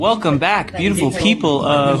Welcome back, beautiful people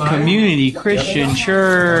of Community Christian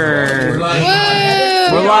Church. We're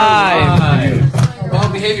live.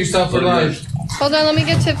 Well, behave yourself. We're live. Hold on, let me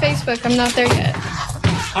get to Facebook. I'm not there yet.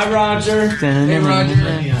 Hi, Roger. Hey,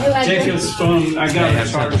 Roger. Jacob's phone. I got the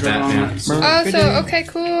charger on it. Oh, so, okay,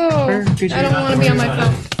 cool. I don't want to be on my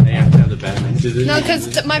phone. They have to have the Batman. No,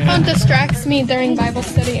 because my phone distracts me during Bible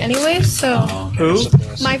study anyway, so. Who?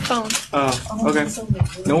 My phone. Oh, okay.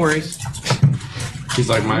 No worries. He's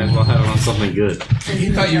like, might as well have it on something good.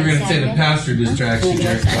 He thought you were going to say the pastor distracts you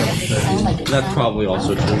during Bible study. That's probably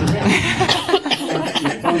also true.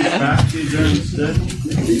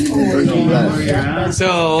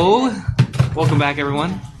 So, welcome back,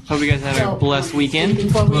 everyone. Hope you guys had a blessed weekend.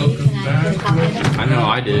 Welcome back. I know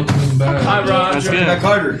I did. Welcome back. Hi, Roger.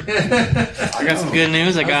 That's good. I got some good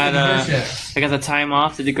news. I got the time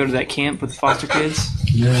off to go to that camp with the foster kids.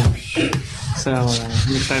 Yeah. So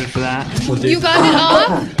I'm excited for that. You got it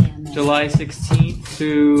off? July 16th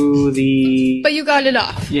to the But you got it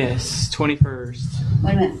off. 21st.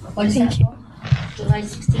 Wait a minute. What is that for? July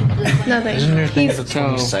 16th. Nothing.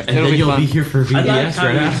 So And it'll then be you'll fun. be here for I like VBS how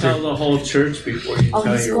right you after. tell the whole church before you Oh,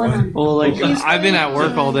 tell he's your going wife. on. Well, like I've been at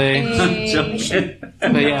work all day, A,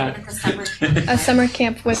 but yeah. a summer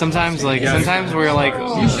camp with. Sometimes we're like,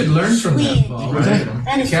 You should learn from that, Paul, right?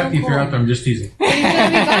 That is so Kathy, if you're out cool. there, I'm just teasing. He's gonna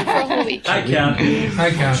be gone for a whole week. Hi, Kathy.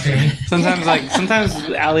 Hi, Kathy. sometimes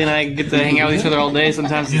Allie and I get to hang out with each other all day.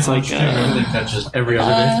 Sometimes it's like Every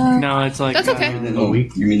other day. no, it's like That's okay. A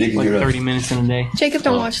week. You mean they can like hear us? 30 minutes in a day. Jacob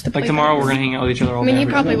don't watch the Like play. tomorrow, we're gonna hang out with each other all I day. mean, he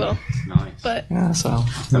every probably day. will. Nice. But Yeah, so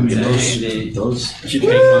Those She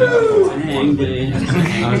takes mine. hang days.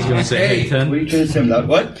 I was gonna say, hey, Hey. 10. What are you trying to say? Loud?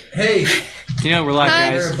 What? Hey, you know we're live,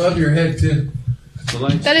 Hi. they're guys. above your head, too.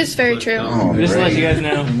 that is very true. Oh, Just to let you guys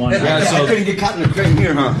know. Yeah, I so couldn't get caught in the crane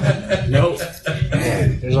here, huh? nope.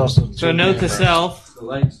 There's also So note to self. The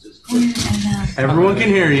lights just clicked. Everyone can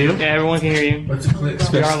hear you. Yeah, everyone can hear you. What's a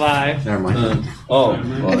clip? We are live. Never mind. Oh.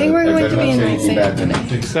 I think we're going to be in Isaiah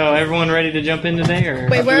today. So everyone ready to jump in today, or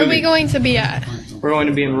Wait, where are we going to be at? we're going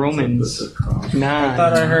to be in Romans 9.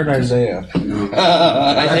 I heard Isaiah.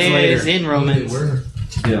 Isaiah is in Romans.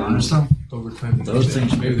 Yeah, understand. Overtime. Those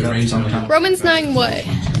things Maybe the rain's on top. Romans 9 what?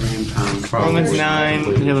 Romans 9.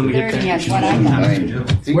 Here, let me get there. That's what I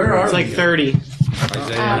got. Where are It's like 30.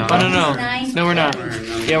 Isaiah. Oh no. No, we're not.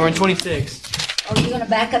 Yeah, we're in 26. Oh, you're going to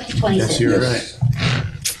back up to 26. You're right.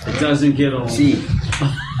 It doesn't get old. See.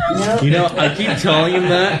 No. You know, I keep telling him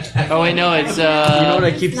that. Oh wait, no, it's You know what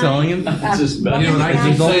I keep telling him? It's just better. You know what I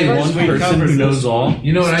keep There's only saying? one person who knows all.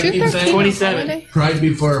 You know what I June keep 13th saying? 27. holiday? Pride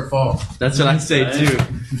before a fall. That's what I say too.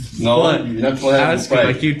 No, What? you're not supposed to have Ask him.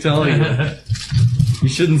 I keep telling you. You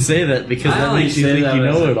shouldn't say that because I that only makes you say think that you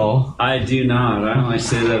as know a- it all. I do not. I only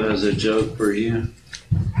say that as a joke for you.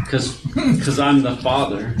 Because I'm the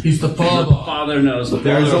father. He's the The father. father knows.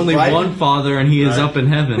 There is only Right? one Father, and He is up in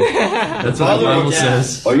heaven. That's what the Bible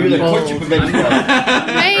says. Oh, you're the courtship event.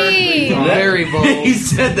 Hey! very bold. He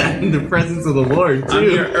said that in the presence of the Lord I'm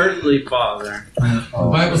your too. earthly father. The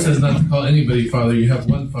Bible says not to call anybody father. You have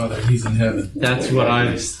one father. He's in heaven. That's what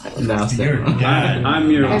I've now said.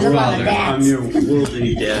 I'm your There's a lot of brother. I'm dads. your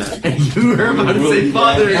worldly dad. And you were about to say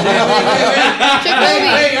Father. Jacoby!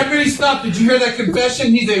 Hey, everybody stop. Did you hear that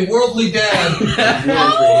confession? He's a worldly dad.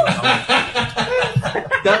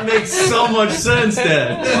 That makes so much sense,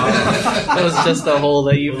 Dad. That was just a hole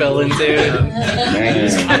that you fell into.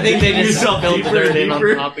 I think they just Yourself filled deeper dirt and in on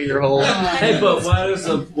deeper. top of your hole. Hey, but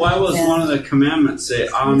why was one of the commandments say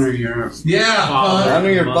honor your Yeah. father? Honor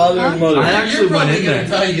your father and I mother. actually You're went probably in going to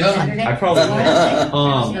there. die young. Saturday? I probably,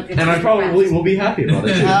 and I probably will be happy about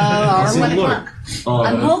it too. Oh, See, 1 look, o'clock.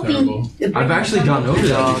 I'm hoping. I've actually gone over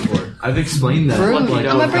that before. I've explained that. Fruit. Like,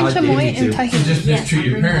 I'm gonna bring God chamoy gave me and to. tahini. Just mistreat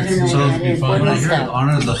your parents. So, So it'll be fine. what is that?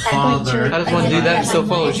 Honor the father. How does one do that and still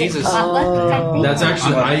follow Jesus? That's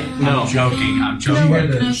actually no. Joking. I'm Did you hear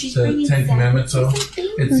the Ten Commandments, though?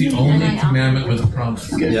 It's the only commandment with a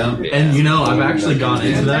promise. Yeah. And you know, I've actually gone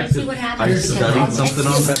into that because I studied something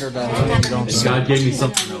on that. And God gave me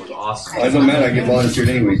something that was awesome. I don't matter. I get volunteered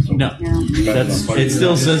anyway. So. No, that's it.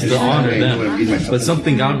 Still says to honor them, but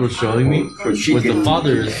something God was showing me was the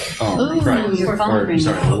Father's Christ, Your phone or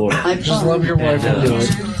sorry, the Lord. Just love your wife and do it.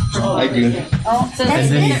 I do. Oh, so And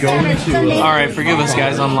then you go into All right, forgive us,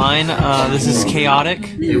 guys, online. This is chaotic.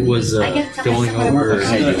 it was going over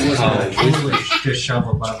Just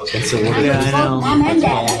shovel Bible. and so what Yeah, I know. Mom and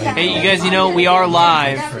Dad. Hey, you guys, you know we are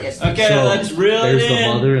live. Okay, So let's reel there's it the in.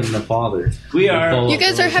 mother and the father. We are. You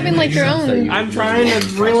guys are having like your own. I'm trying to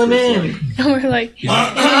reel him in. And we're like,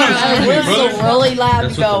 We're so really loud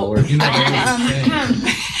That's to what the go. Lord.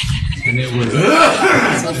 and it was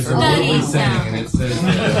it's a lovely saying, and it says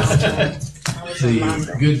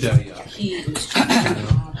the good die young.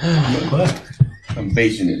 But I'm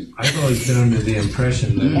basing it. I've always been under the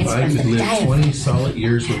impression that if I could live 20 solid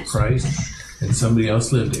years with Christ and somebody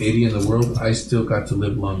else lived 80 in the world, I still got to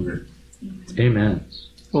live longer. Amen.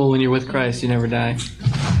 Well, when you're with Christ, you never die.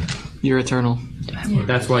 You're eternal.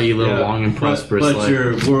 That's why you live a long and prosperous but life.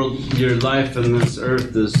 your life in this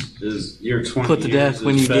earth is your 20 Put to years death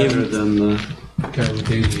when is you gave better it. than the. Kind of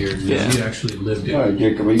days years. Yeah. You actually lived All it. right,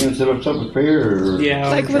 Jacob, are you going to set up something with prayer? Or Yeah,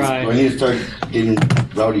 Like I'll what's- try. do I need to start getting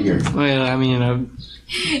rowdy here? Well, I mean,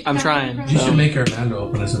 I'm trying. You So. should make Armando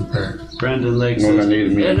open us in prayer. Brandon Lake No, not says.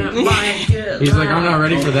 needed me. He's like, I'm not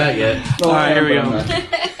ready for that yet. All right, here we go.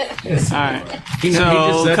 Yes. All right. He just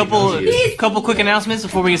So, said he knows he is. couple quick announcements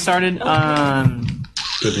before we get started.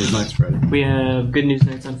 Good news next Friday. We have good news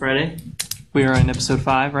nights on Friday. We are in episode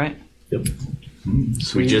 5, right? Yep.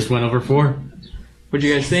 We just went over 4. What'd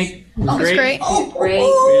you guys think? It was It's great. Great.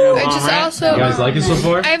 Yeah, I just right? also You guys like it so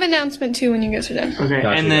far? I have an announcement too when you guys are done. Okay,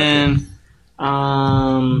 Gotcha, and then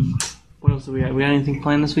what else do we got? We got anything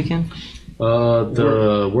planned this weekend?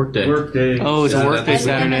 The workday. Workday. Oh, it's a workday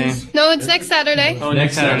Saturday. No, it's next Saturday. Oh,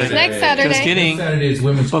 next Saturday. Next Saturday. Just This kidding. Saturday is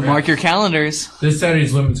women's But crafts. mark your calendars. This Saturday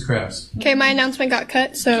is women's crafts. Okay, my announcement got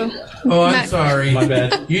cut, so Oh, I'm Matt- sorry. My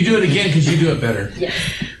bad. You do it again because you do it better.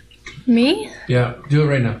 me? Yeah, do it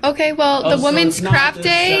right now. Okay, well, Oh, the so Women's it's not Craft this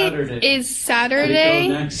Day Saturday. is Saturday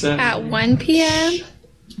Next Saturday. at 1 p.m.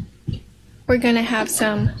 We're gonna have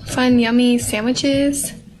some fun, yummy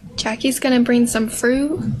sandwiches. Jackie's gonna bring some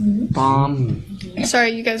fruit. Bomb. Sorry,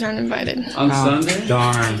 you guys aren't invited. On No. Sunday?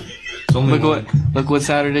 Darn. It's only one. Look what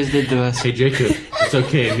Saturdays did to us. Hey, Jacob, it's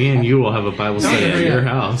okay. Me and you will have a Bible study at your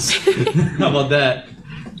house. How about that?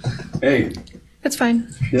 Hey, That's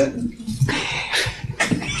fine. yeah.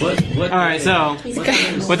 What? All right, so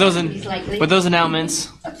with those announcements,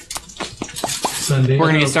 Sunday. we're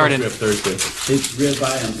gonna get started. We have Thursday. It's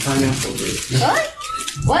ribeye and pineapple. What?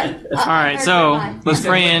 What? All right, so let's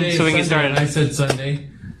pray in so we can get started. I said Sunday.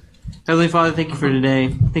 Heavenly Father, thank you for today.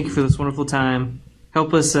 Thank you for this wonderful time.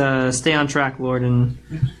 Help us stay on track, Lord, and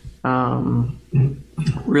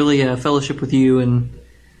really fellowship with you and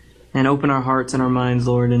open our hearts and our minds,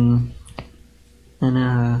 Lord, and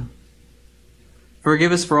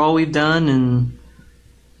forgive us for all we've done and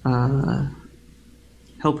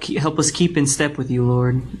help us keep in step with you,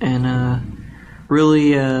 Lord, and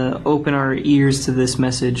really open our ears to this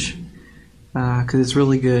message because it's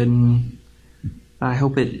really good, and I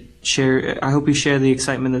hope you share the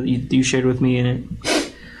excitement that you shared with me in it.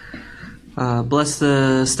 Bless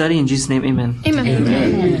the study in Jesus' name, amen.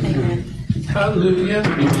 Amen. Hallelujah.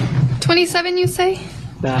 27, you say?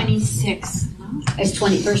 26. It's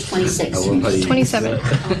verse 26. 27.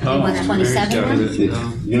 What's 27 now? You're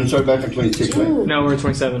going to start back on 26, right? No, we're at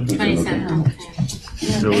 27. 27.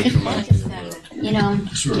 You know,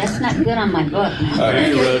 that's not good on my book.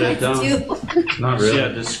 You wrote it down. Not really. Yeah,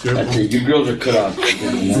 just scribble. That's it. You girls are cut off. We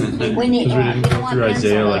need, Because we didn't go through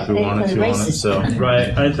Isaiah like we wanted to on it, so.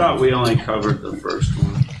 Right, I thought we only covered the first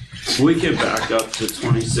one. We could back up to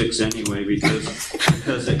 26 anyway because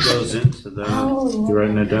it goes into that. You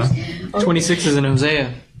writing it down? 26 is in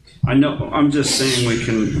Hosea. I know. I'm just saying we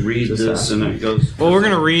can read this and it goes. Well, we're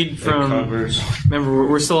going to read It from, covers. remember,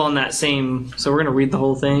 we're still on that same, so we're going to read the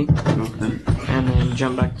whole thing Okay. and then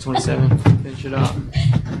jump back to 27, finish it up.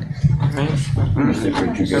 Alright?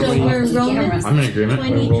 So we're Romans I'm in agreement.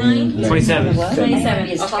 29? 27.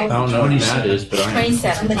 27. I don't know what that is, but I'm.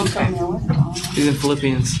 27. Okay. He's in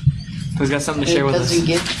Philippians. He's got something to share with us.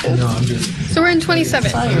 No, I'm just. So we're in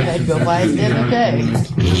 27. I'd go by it the other day.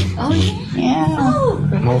 Oh,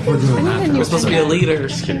 yeah. Well, if we're doing that, We're supposed to be a leader.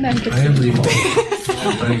 I am leaving.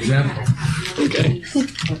 By example. Okay.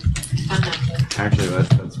 actually,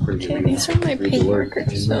 that's pretty Okay, good. these are my paint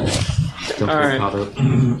markers. So. Don't All right. bother.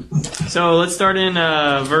 So let's start in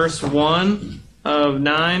verse 1 of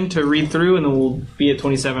 9 to read through, and then we'll be at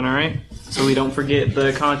 27, all right? So we don't forget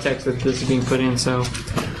the context that this is being put in. So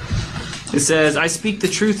it says, I speak the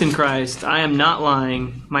truth in Christ. I am not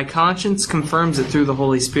lying. My conscience confirms it through the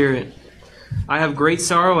Holy Spirit. I have great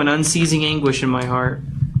sorrow and unceasing anguish in my heart.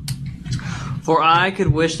 For I could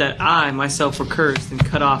wish that I myself were cursed and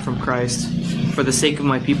cut off from Christ for the sake of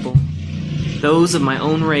my people, those of my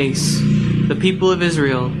own race, the people of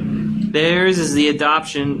Israel. Theirs is the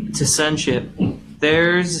adoption to sonship.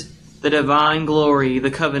 Theirs the divine glory,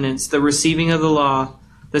 the covenants, the receiving of the law,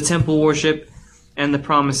 the temple worship, and the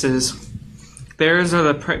promises. Theirs are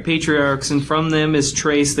the patriarchs, and from them is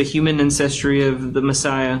traced the human ancestry of the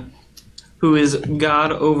Messiah, who is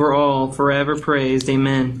God over all, forever praised.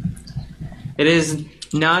 Amen. It is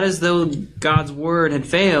not as though God's word had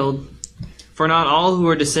failed, for not all who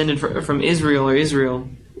are descended from Israel are Israel,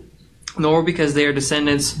 nor because they are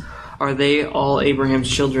descendants are they all Abraham's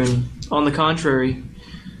children. On the contrary,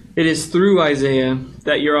 it is through Isaiah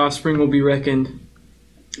that your offspring will be reckoned.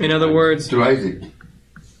 In other words, Through Isaac.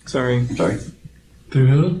 Sorry. Through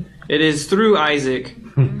who? It is through Isaac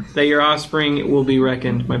that your offspring will be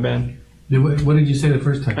reckoned. My bad. What did you say the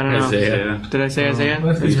first time? I don't know. Isaiah. Did I say Isaiah?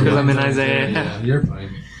 Well, I think It's you're because I'm in fine. Isaiah. Yeah, you're fine.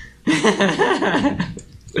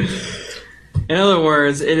 In other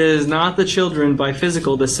words, it is not the children by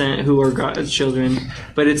physical descent who are God's children,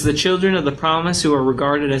 but it's the children of the promise who are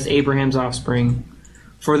regarded as Abraham's offspring.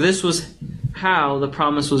 For this was how the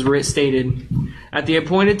promise was stated. At the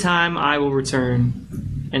appointed time I will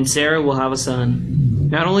return, and Sarah will have a son.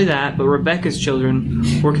 Not only that, but Rebekah's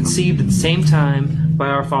children were conceived at the same time by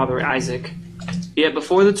our father Isaac. Yet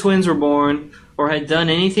before the twins were born, or had done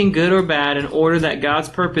anything good or bad, in order that God's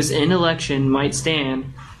purpose in election might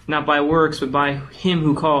stand, not by works, but by him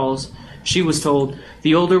who calls, she was told,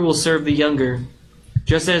 the older will serve the younger.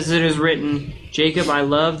 Just as it is written, Jacob I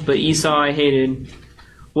loved, but Esau I hated.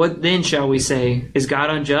 What then shall we say? Is God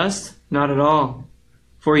unjust? Not at all.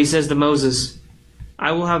 For he says to Moses,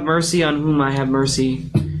 I will have mercy on whom I have mercy,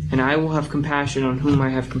 and I will have compassion on whom I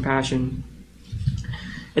have compassion.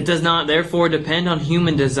 It does not therefore depend on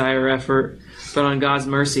human desire or effort, but on God's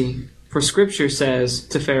mercy. For Scripture says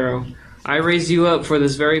to Pharaoh, I raised you up for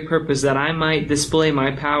this very purpose, that I might display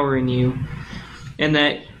my power in you, and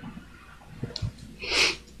that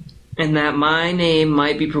my name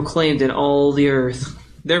might be proclaimed in all the earth.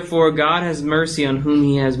 Therefore God has mercy on whom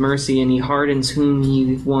he has mercy, and he hardens whom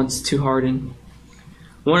he wants to harden.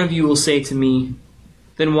 One of you will say to me,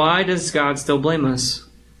 then why does God still blame us?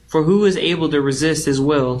 For who is able to resist his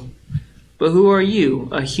will? But who are you,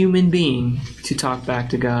 a human being, to talk back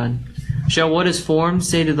to God? Shall what is formed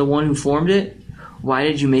say to the one who formed it, why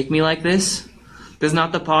did you make me like this? Does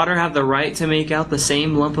not the potter have the right to make out the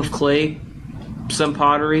same lump of clay, some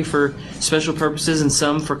pottery for special purposes and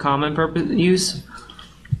some for common use?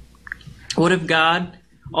 What if God,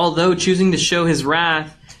 although choosing to show his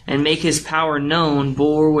wrath and make his power known,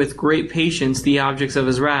 bore with great patience the objects of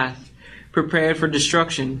his wrath, prepared for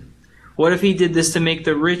destruction? What if he did this to make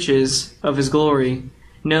the riches of his glory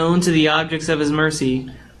known to the objects of his mercy,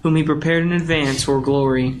 whom he prepared in advance for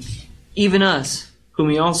glory? Even us, whom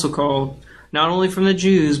he also called, not only from the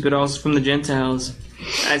Jews, but also from the Gentiles.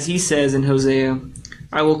 As he says in Hosea,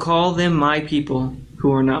 I will call them my people,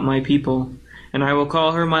 who are not my people, and I will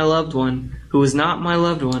call her my loved one, who is not my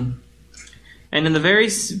loved one. And in the very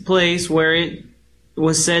place where it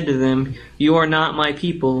was said to them, you are not my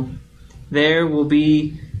people, they will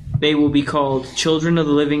be called children of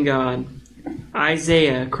the living God.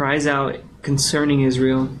 Isaiah cries out concerning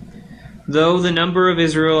Israel, though the number of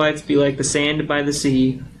Israelites be like the sand by the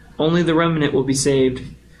sea, only the remnant will be saved.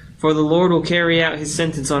 For the Lord will carry out his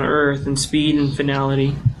sentence on earth in speed and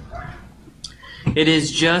finality. It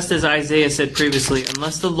is just as Isaiah said previously,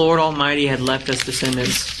 unless the Lord Almighty had left us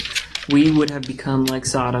descendants, we would have become like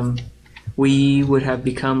Sodom. We would have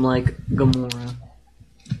become like Gomorrah.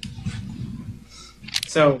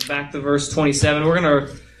 So back to verse 27. We're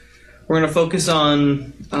gonna focus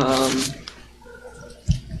on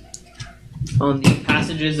the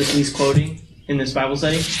passages that he's quoting in this Bible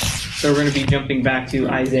study. So we're going to be jumping back to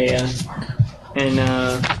Isaiah, and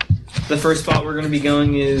the first spot we're going to be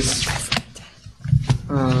going is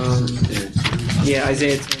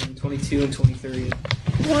Isaiah 10, 22 and 23.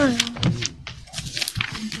 Wow.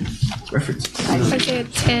 Reference. Isaiah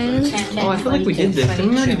 10, Oh, I feel like we did this.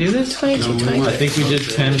 Didn't we already do this? 22, No, we 23. I think we did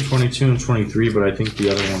 10, 22, and 23, but I think the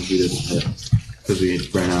other ones we didn't hit because we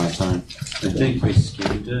ran out of time. I think we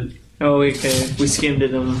skimmed it. Oh, okay. We skimmed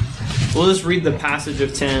it. We'll just read the passage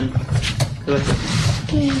of 10.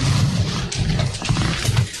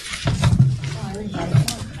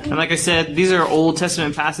 And like I said, these are Old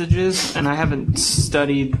Testament passages, and I haven't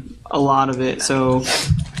studied a lot of it, so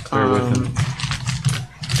Bear with him.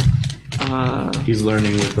 He's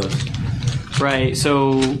learning with us. Right.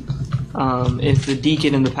 So if the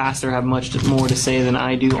deacon and the pastor have much more to say than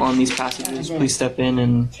I do on these passages, please step in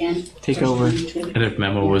and take over. And if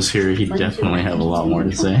Memo was here, he'd definitely have a lot more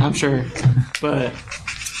to say. I'm sure, but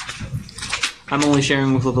I'm only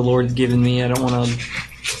sharing with what the Lord's given me. I don't want to,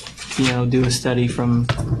 do a study from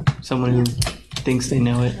someone who thinks they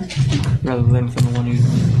know it, rather than from the one who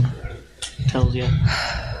tells you,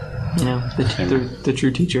 the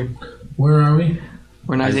true teacher. Where are we?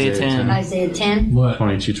 We're in Isaiah 10. Isaiah 10. What?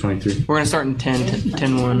 22, 23. We're going to start in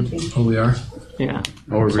 10:1. Oh, we are? Yeah.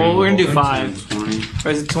 Or Well, we're going to do 5. 20.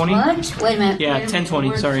 Or is it 20? What? Wait a minute. Yeah, Wait a minute.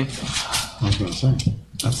 10:20, sorry. I was going to say.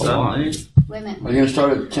 That's a Is that lot. late? Wait a minute. Are you gonna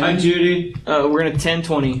start at Hi, 10? Judy. We're gonna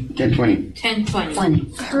 10:20. 10:20.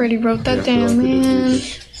 10:20. I already wrote that down, man.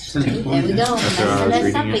 There we go. That's what I was Messing us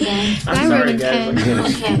reading up it. again. I wrote in 10.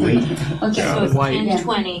 Okay. Okay. So So white.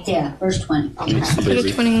 10:20. Yeah, verse 20. Okay.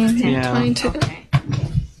 Little 20, Yeah. 22. Okay.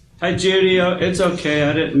 Hi, Judy. It's okay.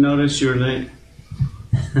 I didn't notice you were late.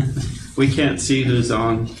 We can't see who's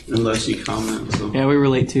on unless you comment. So. Yeah, we were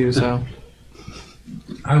late too. So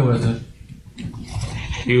I wasn't.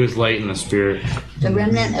 He was light in the spirit. The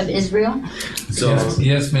remnant of Israel. So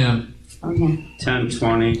Yes, ma'am. Okay.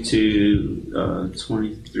 10:20 to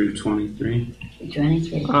 20 through 23.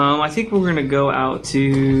 23. I think we're gonna go out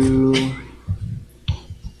to.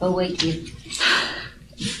 Oh, wait. You.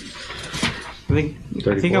 I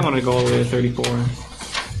think I want to go all the way to 34.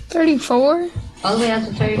 34? All the way out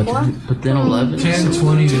to 34? But then 11.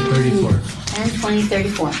 10:20 to 34. 10, 20,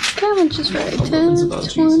 34. That one just right. 10, 11's about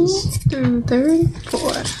 20 Jesus. through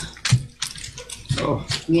 34.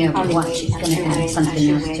 Yeah, but watch. She's going to add something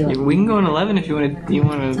else to Yeah, it. we can go in 11 if you want to. You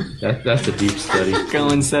want to That's a deep study. go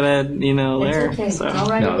instead of there. It's okay. So. I'll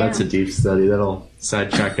write No, it that's a down. deep study. That'll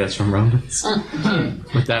sidetrack us from Romans.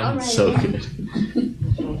 But that All one's right, so yeah. good.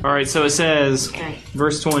 All right, so it says,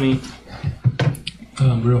 verse 20.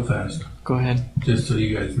 Real fast, Go ahead. just so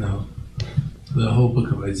you guys know, the whole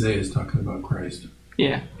book of Isaiah is talking about Christ.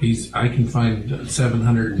 Yeah. I can find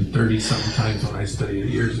 730 something times when I studied it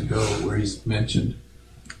years ago where he's mentioned.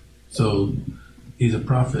 So he's a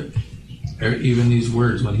prophet. Even these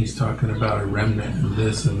words, when he's talking about a remnant and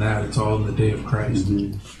this and that, it's all in the day of Christ.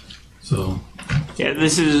 So Yeah,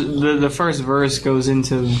 this is the first verse goes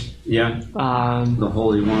into Yeah, the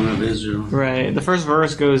Holy One of Israel. right. The first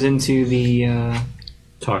verse goes into the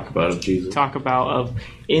Talk about it, Jesus. talk about of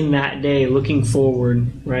in that day, looking forward.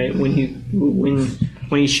 Right when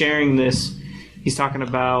he's sharing this, he's talking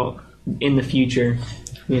about in the future.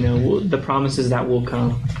 The promises that will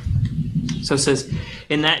come. So it says,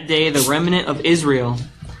 in that day, the remnant of Israel,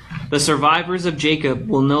 the survivors of Jacob,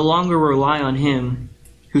 will no longer rely on him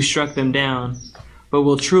who struck them down, but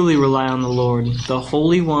will truly rely on the Lord, the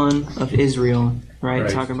Holy One of Israel. Right?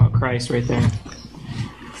 Right. Talking about Christ right there.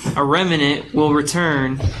 A remnant will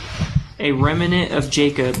return. A remnant of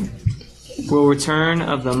Jacob will return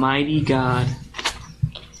of the mighty God.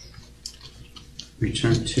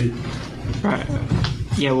 Return to. Right.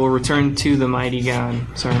 Yeah, we'll return to the mighty God.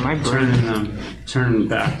 Sorry, my brain. Turn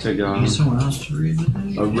back to God. Someone else to read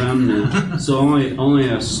it. A remnant. So only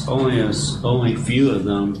few of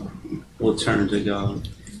them will turn to God.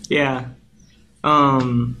 Yeah. Yeah,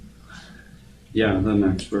 the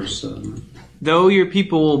next verse. Though your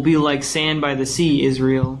people will be like sand by the sea,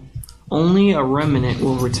 Israel, only a remnant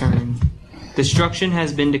will return. Destruction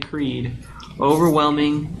has been decreed,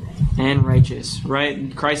 overwhelming and righteous.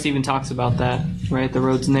 Right? Christ even talks about that. Right? The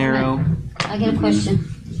road's narrow. I got a question.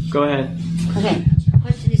 Go ahead. Okay.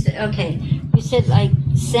 Question is, okay. You said like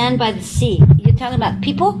sand by the sea. You're talking about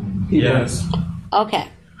people? yes. Okay.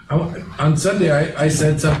 On Sunday, I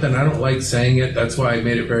said something. I don't like saying it. That's why I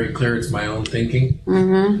made it very clear it's my own thinking.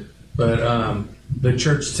 Mm-hmm. But the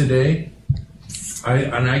church today,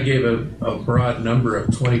 I gave a broad number of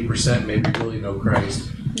 20% maybe really know Christ.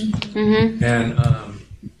 Mm-hmm. And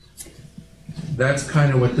that's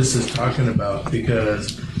kind of what this is talking about,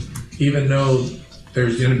 because even though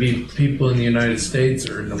there's going to be people in the United States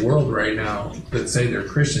or in the world right now that say they're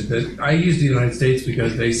Christians, that I use the United States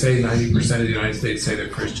because they say 90% of the United States say they're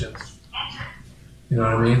Christians. You know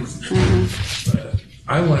what I mean? Mm-hmm. But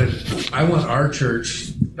I want our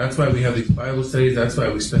church. That's why we have these Bible studies. That's why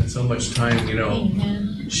we spend so much time,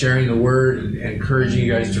 sharing the Word and encouraging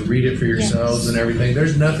you guys to read it for yourselves and everything.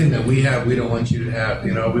 There's nothing that we have we don't want you to have.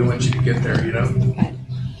 We want you to get there.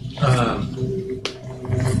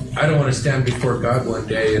 I don't want to stand before God one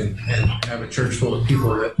day and have a church full of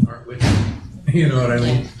people that aren't with me. You know what I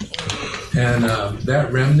mean? And that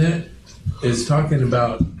remnant is talking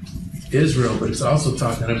about Israel, but it's also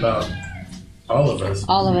talking about all of us.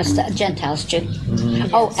 All of us Gentiles too.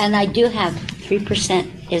 Mm-hmm. Oh, and I do have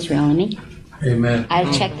 3% Israel in me. Amen.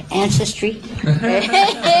 I've checked Ancestry.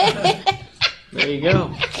 There you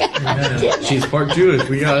go. Amen. She's part Jewish.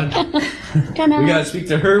 We gotta speak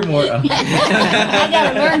to her more. I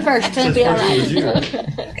gotta learn first. It's gonna be all right.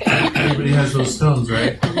 Everybody has those stones,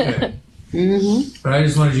 right? Okay. Mm-hmm. But I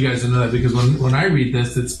just wanted you guys to know that, because when I read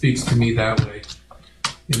this, it speaks to me that way.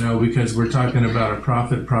 Because we're talking about a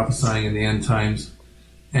prophet prophesying in the end times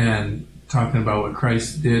and talking about what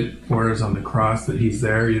Christ did for us on the cross, that he's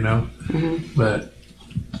there, Mm-hmm. But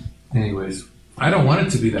anyways, I don't want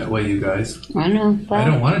it to be that way, you guys. I know. I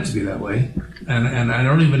don't want it to be that way. And I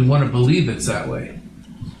don't even want to believe it's that way.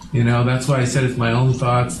 You know, that's why I said it's my own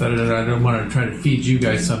thoughts. That I don't want to try to feed you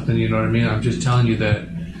guys something. You know what I mean? I'm just telling you that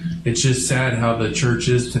it's just sad how the church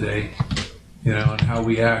is today. You know, and how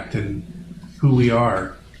we act and who we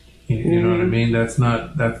are. You know what I mean? That's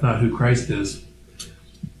not who Christ is.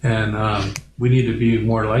 And we need to be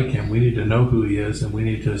more like him. We need to know who he is, and we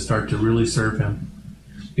need to start to really serve him.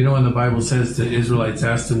 You know, when the Bible says the Israelites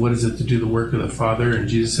asked him, what is it to do the work of the Father? And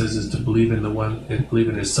Jesus says is to believe in believe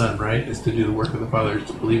in his Son, right? Is to do the work of the Father, is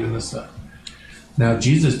to believe in the Son. Now,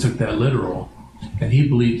 Jesus took that literal, and he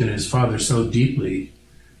believed in his Father so deeply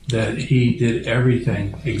that he did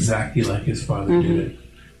everything exactly like his Father did it.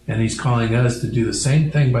 And he's calling us to do the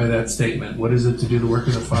same thing by that statement. What is it to do the work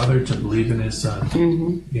of the Father? To believe in his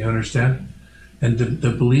Son. You understand? And the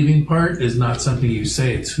believing part is not something you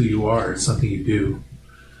say, it's who you are. It's something you do.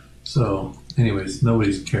 So, anyways,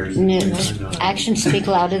 nobody cares. Actions speak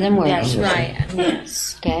louder than words. That's right.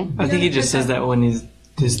 Yes. Okay. I think he just says that when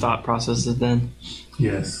his thought process is done.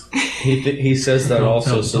 Yes. He says that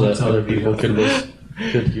also so that other people could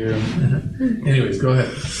hear him. Anyways, go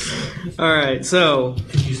ahead. All right, so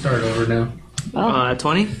Can you start over now?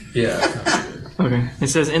 20. Yeah. Okay. It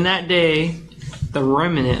says, in that day, the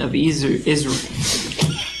remnant of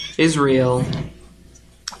Israel,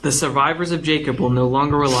 the survivors of Jacob will no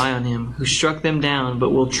longer rely on him, who struck them down, but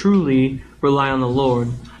will truly rely on the Lord,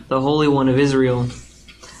 the Holy One of Israel.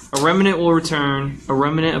 A remnant will return, a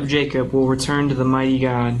remnant of Jacob will return to the mighty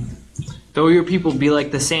God. Though your people be like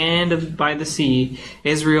the sand by the sea,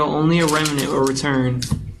 Israel only a remnant will return.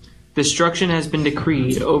 Destruction has been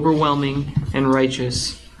decreed, overwhelming and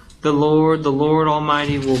righteous. The Lord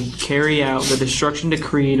Almighty will carry out the destruction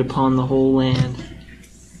decreed upon the whole land.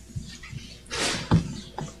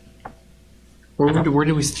 Where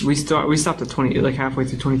did we start? We stopped at 20, like halfway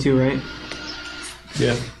through 22, right?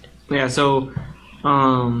 Yeah. Yeah. So,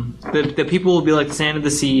 the people will be like the sand of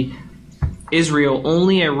the sea. Israel,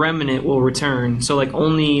 only a remnant will return. So, like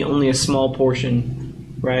only a small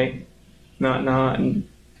portion, right? Not all.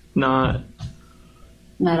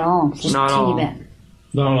 Just Not all. bit.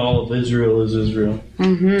 Not all of Israel is Israel.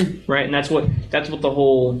 Right, and that's what the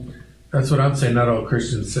whole. That's what I'm saying. Not all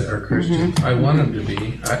Christians are Christians. I want them to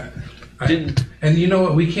be. And you know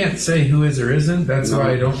what? We can't say who is or isn't. That's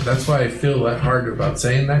why I don't. That's why I feel that hard about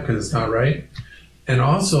saying that, because it's not right. And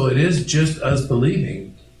also, it is just us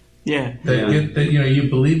believing. Yeah. That you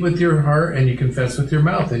believe with your heart and you confess with your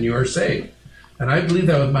mouth, and you are saved. And I believe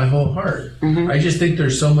that with my whole heart. I just think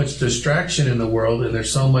there's so much distraction in the world, and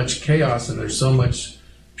there's so much chaos, and there's so much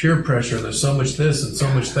peer pressure, and there's so much this and so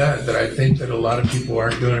much that I think that a lot of people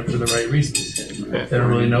aren't doing it for the right reasons. They don't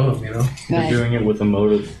really know him, you know. They're doing it with a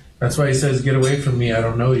motive. That's why he says, "Get away from me, I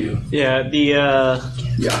don't know you." Yeah.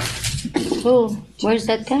 Where's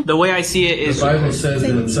that come? The way I see it is The Bible says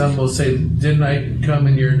that some will say, "Didn't I come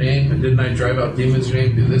in your name, and didn't I drive out demons in your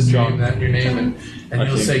name, do this in your name, that in your name?" And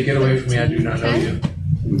you'll say, "Get away from me, I do not know you."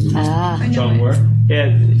 John, where?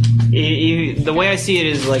 Yeah, the way I see it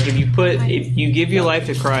is like if you give your life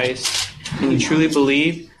to Christ and you truly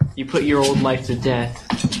believe, you put your old life to death,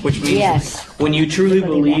 which means when you truly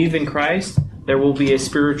believe in Christ, there will be a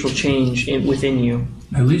spiritual change within you.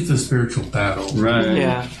 At least a spiritual battle, Right.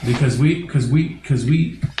 Yeah, because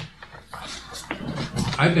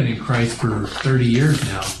I've been in Christ for 30 years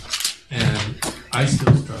now, and I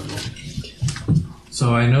still struggle.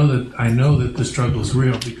 So I know that the struggle is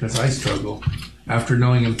real because I struggle. After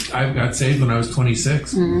knowing him, I got saved when I was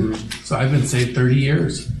 26. So I've been saved 30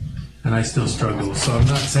 years, and I still struggle. So I'm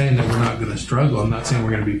not saying that we're not going to struggle. I'm not saying we're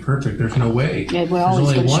going to be perfect. There's no way. Yeah, There's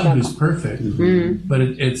only one who's perfect. But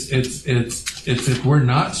it's if we're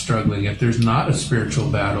not struggling, if there's not a spiritual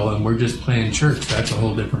battle, and we're just playing church, that's a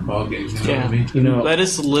whole different ballgame. You know what I mean? You know, let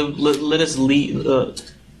us live. Let us lead.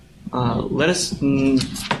 Let us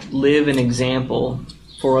live an example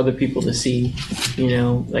for other people to see. You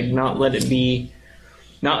know, like not let it be.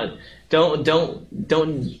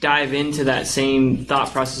 Don't dive into that same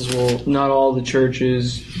thought process. Well, not all the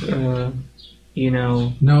churches. No,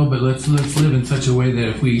 but let's live in such a way that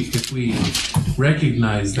if we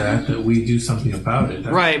recognize that we do something about it.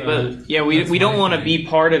 Right, but we don't want to be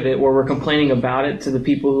part of it where we're complaining about it to the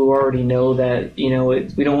people who already know that,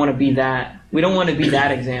 we don't want to be that. We don't want to be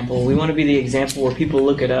that example. We want to be the example where people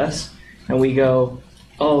look at us and we go,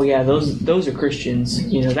 oh yeah, those are Christians.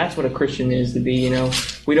 That's what a Christian is to be.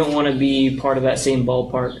 We don't want to be part of that same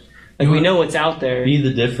ballpark. Like we know what's out there. Be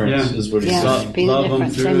the difference is what he's saying. Be the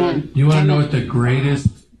difference. Amen. You want to know what the greatest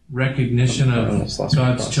recognition of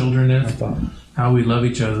God's children is? How we love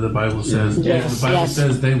each other. The Bible says. Yes. The Bible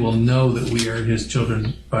says they will know that we are His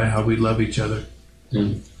children by how we love each other.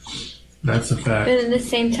 That's a fact. But at the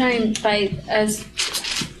same time, by us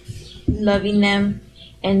loving them,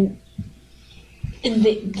 and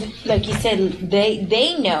like you said,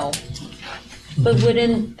 they know. But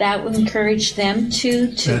wouldn't that encourage them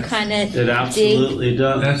to kind of It absolutely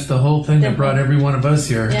does. That's the whole thing that brought every one of us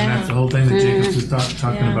here, and Yeah. that's the whole thing that Jacobs was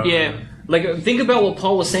talking about. Yeah, like think about what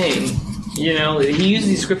Paul was saying. You know, he used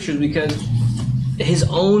these scriptures because his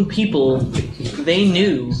own people, they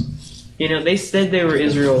knew. You know, they said they were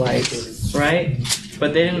Israelites, right?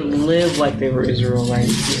 But they didn't live like they were Israelites.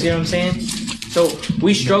 You see what I'm saying? So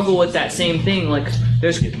we struggle with that same thing. Like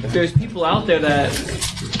there's people out there that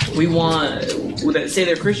that say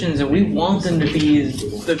they're Christians, and we want them to be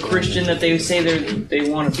the Christian that they say they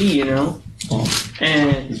want to be. You know.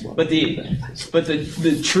 But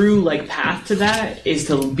the true like path to that is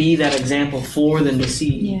to be that example for them to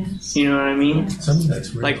see. Yes. You know what I mean? Some of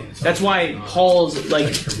that's real. Like that's why Paul's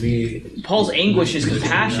For me, anguish is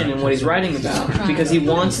compassion in what he's writing about, because he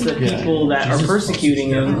wants the people that are persecuting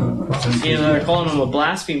him, you know, that are calling him a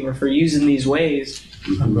blasphemer for using these ways,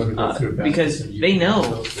 I'm going to go through a because baptism. they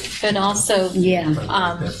know. But also, Yeah.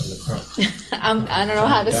 I don't know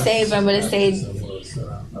how to say it, but I'm going to say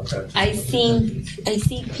I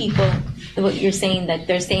see people. What you're saying, that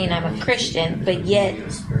they're saying I'm a Christian, but yet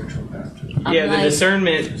I'm Yeah, the like,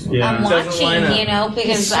 discernment I'm doesn't line watching, up.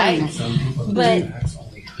 because but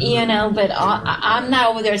I'm not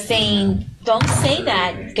over there saying don't say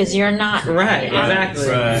that because you're not Right, exactly.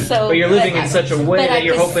 Right. So, But you're living in such a way but that I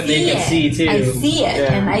you're can hoping they can it. see too. I see it,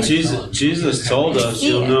 Yeah. and I Jesus told us, see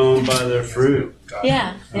 "You'll it. know them by their fruit,"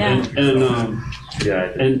 yeah. and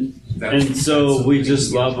so we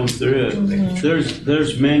just love them through it.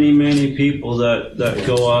 There's many people that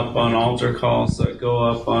go up on altar calls, that go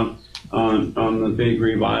up on the big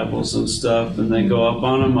revivals and stuff, and they go up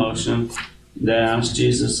on emotion. They ask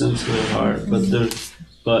Jesus into their heart, but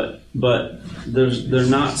they're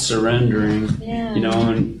not surrendering. Yeah. You know,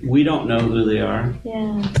 and we don't know who they are.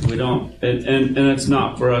 Yeah. We don't, and it's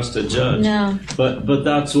not for us to judge. No. But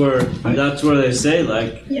that's where they say,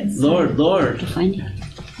 like, Lord,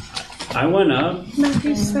 I went up,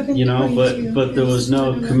 you know, but there was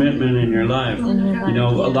no commitment in your life. You know,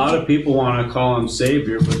 a lot of people want to call him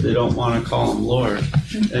Savior, but they don't want to call him Lord.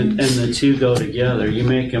 And the two go together. You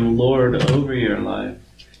make him Lord over your life,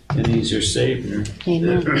 and he's your Savior.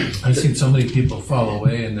 Amen. I've seen so many people fall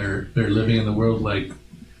away, and they're living in the world like,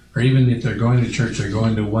 or even if they're going to church, they're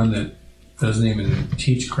going to one that doesn't even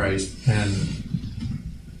teach Christ. And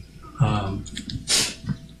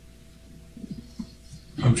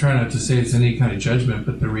I'm trying not to say it's any kind of judgment,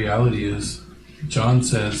 but the reality is, John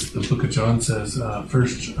says, the book of John says,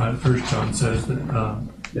 First John says that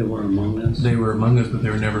They were among us. they were among us, but they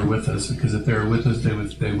were never with us. Because if they were with us,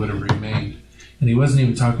 they would have remained. And he wasn't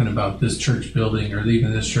even talking about this church building or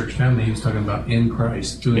even this church family. He was talking about in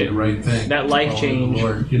Christ, doing the right thing. That life following the change.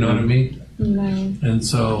 Lord, you know what I mean? Right. And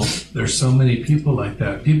so there's so many people like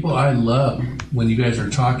that. People I love. When you guys are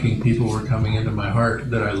talking, people were coming into my heart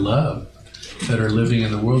that I love, that are living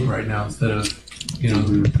in the world right now instead of, you know,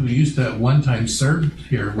 who used to at one time serve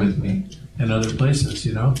here with me in other places,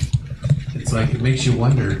 you know? It's like, it makes you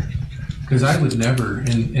wonder. Because I would never,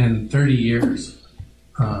 in 30 years,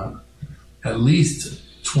 at least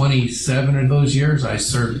 27 of those years, I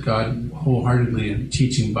served God wholeheartedly in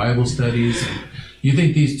teaching Bible studies. And you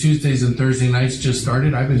think these Tuesdays and Thursday nights just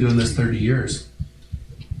started? I've been doing this 30 years.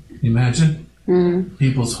 Imagine? Mm-hmm.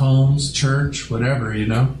 People's homes, church, whatever, you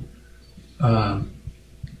know?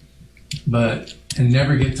 And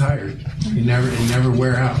never get tired. You never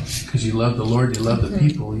wear out because you love the Lord, you love the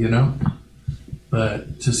people, you know?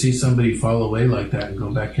 But to see somebody fall away like that and go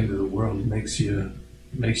back into the world makes you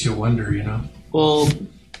wonder, you know? Well,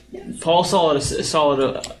 Paul saw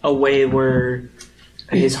it a way where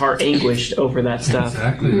his heart anguished over that stuff.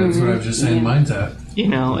 Exactly. That's what I was just saying. Mine's at. You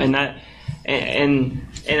know, and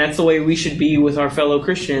that's the way we should be with our fellow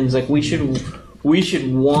Christians. Like we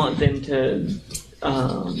should want them to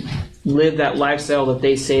live that lifestyle that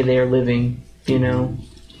they say they are living. You know,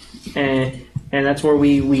 and that's where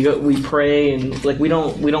we pray, and like we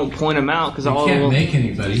don't point them out because all can't make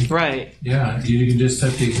anybody. Right. Yeah, you can just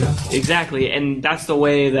set the example. Exactly, and that's the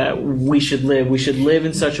way that we should live. We should live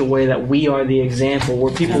in such a way that we are the example,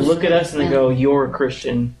 where people look at us and they go, "You're a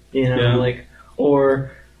Christian," you know, like,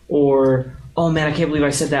 or, "Oh man, I can't believe I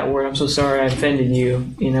said that word. I'm so sorry I offended you,"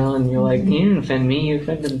 you know, and you're like, "You didn't offend me. You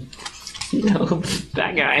offended, you know,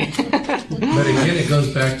 that guy." But again, it goes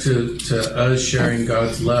back to us sharing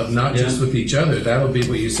God's love, not just with each other. That'll be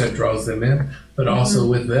what you said draws them in, but also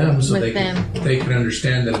with them, so they can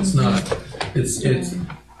understand that it's not. It's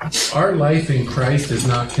our life in Christ is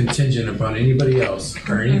not contingent upon anybody else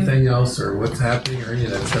or anything else or what's happening or any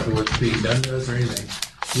of that stuff or what's being done to us or anything.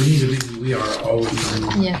 We need to be who we are all the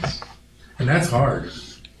time. Yes. And that's hard.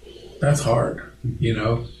 That's hard, you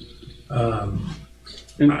know.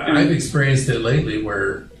 I've experienced it lately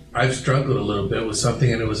where I've struggled a little bit with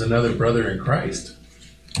something, and it was another brother in Christ.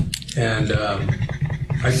 And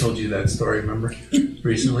I told you that story, remember,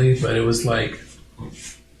 recently? But it was like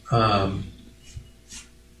I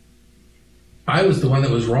was the one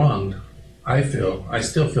that was wronged. I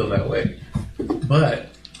still feel that way. But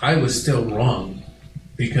I was still wrong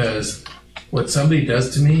because what somebody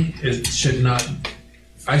does to me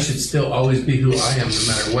I should still always be who I am no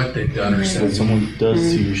matter what they've done or said. When someone does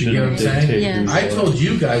to you, You get what I'm saying? Yes. I told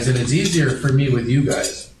you guys, and it's easier for me with you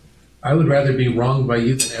guys. I would rather be wronged by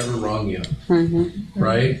you than ever wrong you.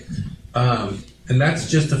 Right? And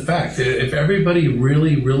that's just a fact. If everybody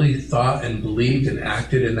really, really thought and believed and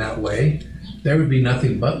acted in that way, there would be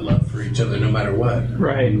nothing but love for each other no matter what.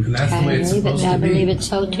 Right. And that's the way it's supposed to be. it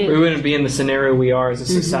so We too. wouldn't be in the scenario we are as a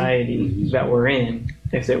society that we're in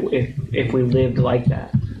if we lived like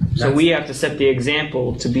that. So we have to set the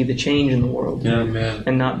example to be the change in the world Amen.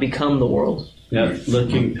 and not become the world. Yeah,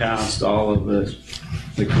 looking past all of it,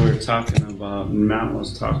 like we were talking about, and Matt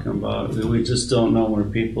was talking about, we just don't know where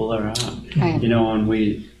people are at. Right. You know,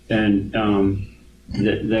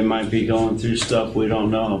 they might be going through stuff we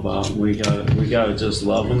don't know about. We gotta just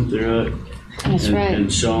love them through it. That's right.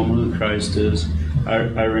 And show them who Christ is. I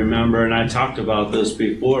remember, and I talked about this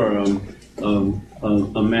before.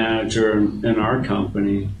 A manager in our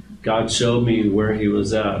company, God showed me where he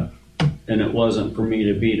was at, and it wasn't for me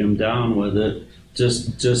to beat him down with it.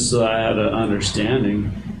 Just so I had an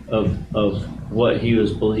understanding of what he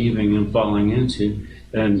was believing and falling into,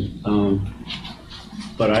 and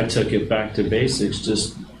but I took it back to basics.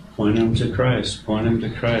 Just point him to Christ,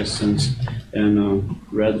 and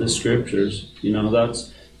read the scriptures. You know,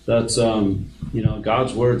 that's you know,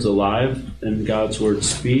 God's word's alive, and God's word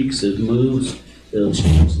speaks. It moves. It'll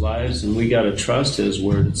change lives, and we got to trust His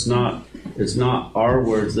word. It's not our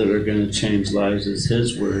words that are going to change lives. It's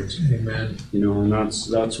His words. Amen. You know, and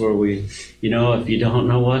that's where we. You know, if you don't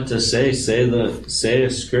know what to say a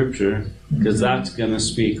scripture, because that's going to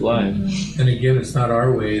speak life. And again, it's not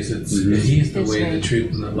our ways. It's He's the That's way, right. the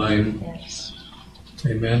truth, and the life. Yes.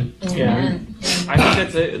 Amen. Yeah. I think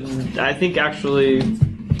that's it. I think actually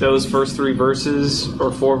those first 3 verses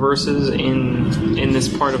or 4 verses in this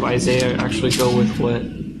part of Isaiah actually go with what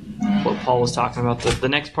Paul was talking about. The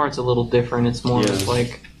next part's a little different. It's more of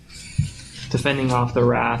like defending off the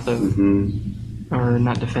wrath of, or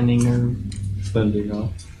not defending, or Spending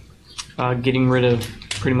off. getting rid of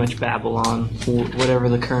pretty much Babylon, whatever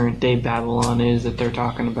the current day Babylon is that they're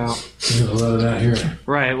talking about. There's a lot of that here.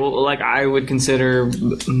 Right. Well, like I would consider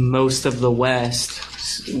most of the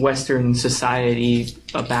Western society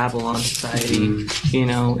a Babylon society. You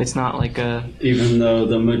know, it's not like a. Even though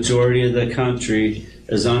the majority of the country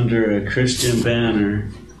is under a Christian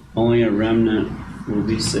banner, only a remnant will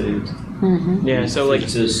be saved. Yeah. So like,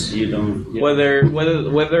 It's just you don't. Yeah.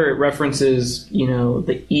 whether it references, you know,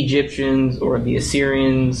 the Egyptians or the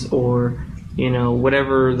Assyrians or, you know,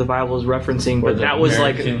 whatever the Bible is referencing, but that was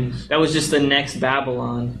Americans. that was just the next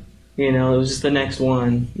Babylon. You know, it was just the next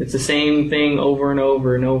one. It's the same thing over and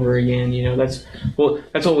over and over again. You know, that's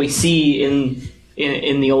what we see in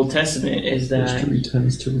the Old Testament is that History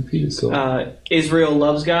tends to repeat itself. Israel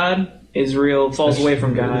loves God. Israel falls away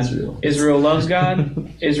from God. Israel loves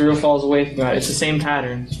God. Israel falls away from God. It's the same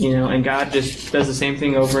pattern, you know, and God just does the same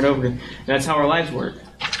thing over and over again. And that's how our lives work,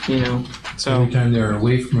 you know. So Every time they're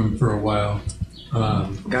away from Him for a while,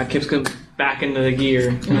 God keeps them back into the gear,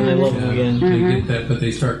 and then they love Him again. they get that, but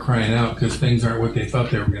they start crying out because things aren't what they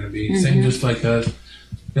thought they were going to be. Same just like us.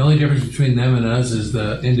 The only difference between them and us is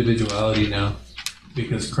the individuality now.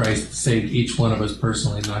 Because Christ saved each one of us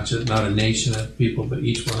personally, not a nation of people, but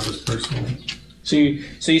each one of us personally. So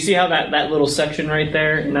you see how that little section right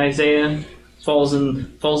there in Isaiah falls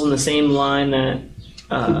in the same line that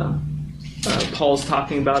Paul's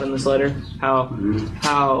talking about in this letter.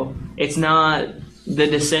 How it's not the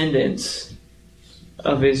descendants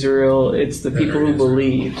of Israel; it's the people who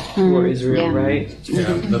believe who are Israel, Yeah. right? Yeah,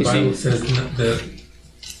 the You Bible see- says that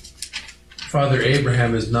Father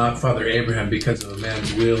Abraham is not Father Abraham because of a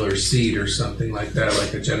man's will or seed or something like that,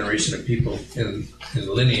 like a generation of people in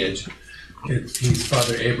lineage. He's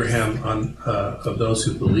Father Abraham of those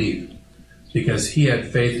who believe, because he had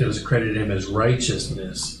faith that was credited him as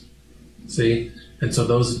righteousness. See? And so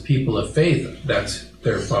those people of faith, that's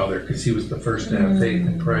their father, because he was the first to have faith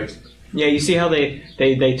in Christ. Yeah, you see how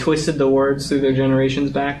they twisted the words through their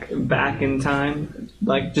generations back in time.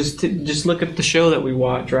 Like just look at the show that we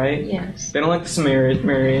watch, right? Yes. They don't like the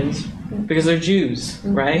Sumerians because they're Jews,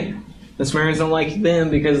 right? The Samaritans don't like them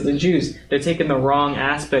because of the Jews. They're taking the wrong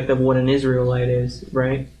aspect of what an Israelite is,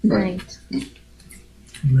 right? Right.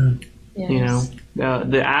 Amen. Yes. You know,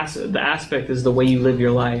 the aspect is the way you live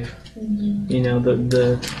your life. You know,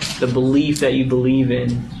 the belief that you believe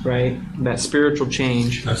in, right? That spiritual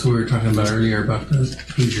change, That's what we were talking about earlier about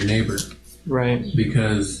who's your neighbor. right?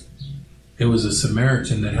 Because it was a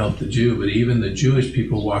Samaritan that helped the Jew, but even the Jewish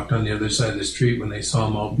people walked on the other side of the street when they saw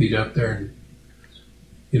him all beat up there. And,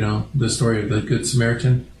 you know, the story of the Good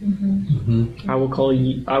Samaritan. I will call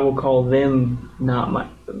them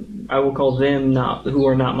not who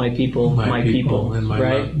are not my people, my people, and my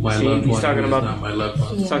right? my See, loved he's one talking who is about not my loved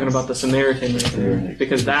one. he's talking about the Samaritan right there,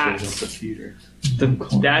 because that's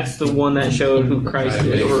the one that showed who Christ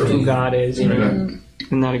is or who God is, you know,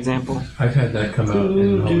 in that example. I've had that come out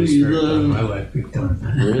in the Holy Spirit in my life before.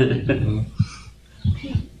 Mhm.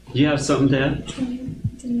 You have something, Dad?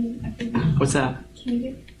 What's that? Can you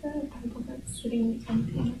get the Bible that's sitting on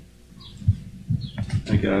the piano?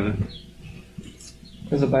 I got it.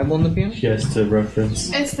 There's a Bible in the piano. She has to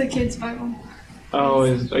reference. It's the kids' Bible. Oh,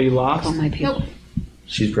 are you lost? On my people. Nope.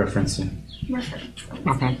 She's referencing.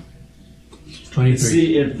 Okay. 23.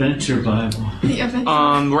 The Adventure Bible. The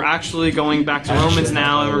Adventure. We're actually going back to Romans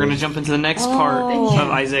now, and we're going to jump into the next part Oh. of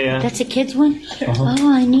Isaiah. That's a kid's one?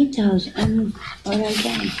 Oh, I need those. Where do I get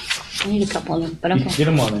them? I need a couple of them, but okay. Get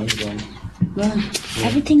them on Amazon. Well,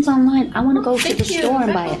 everything's online. I want to go to the store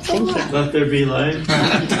and buy it. Thank you. Let there be light.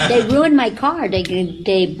 They ruined my card. They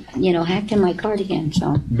hacked in my card again.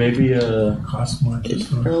 So Maybe Cost more. at the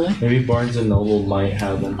store. maybe Barnes and Noble might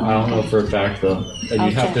have them. I don't know for a fact though. And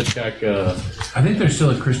you have to check. I think there's still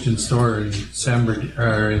a Christian store in San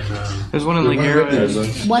or in. There's one in Lake Arrowhead.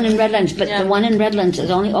 one in Redlands, but the one in Redlands is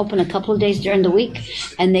only open a couple of days during the week,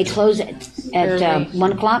 and they close at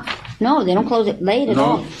 1 o'clock. No, they don't close it late at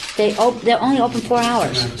all. They're only open 4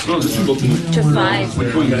 hours. To 5.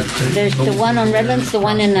 There's the one on Redlands, the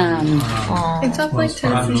one in It's up like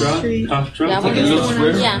Tennessee Street. Yeah,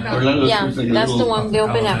 that's the one. They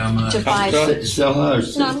open up to 5. Sell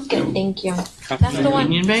ours. No, I'm good. Thank you. That's the one.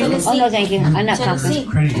 Union Bank? oh no, thank you. I'm not Tennessee.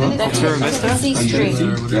 talking. That's Altura Vista? Tennessee Street.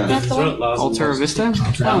 That's the one. Altura Vista?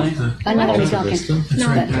 Oh, I'm not gonna be talking.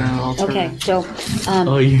 Okay, so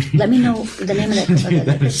let me know the name of the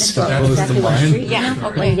Christmas store, exactly what street. Yeah,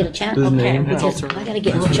 When you get a chance. Okay. Because I gotta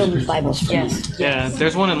get children's Bibles. Yes. Yeah,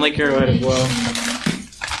 there's one in Lake Arrowhead as well.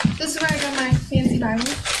 This is where I got my fancy Bible.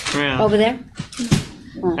 Yeah. Over there.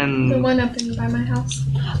 The And one up in by my house.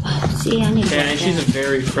 See, I need to. yeah, and she's a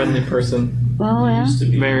very friendly person. Oh yeah.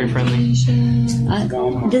 Very friendly.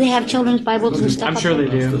 Do they have children's Bibles and stuff? I'm up sure there?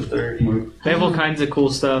 they do. They have all kinds of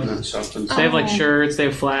cool stuff. They have like shirts, they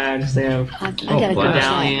have flags, they have I gotta go check.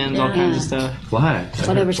 medallions, all kinds of stuff. Flag.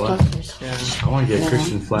 Whatever's closest. Yeah. I want to get a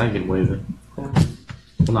Christian flag and wave it. Well,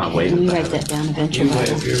 not wave Let me it. write that down eventually.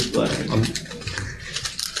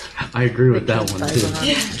 I agree with that one too.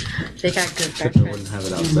 They got good Except I wouldn't have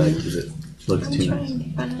it outside because it looks too nice.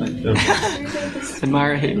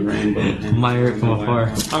 Admire it. Admire it from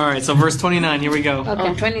afar. All right, so verse 29. Here we go.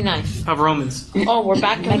 Oh, 29. Of Romans. Oh, we're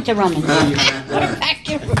back. Back to Romans. Back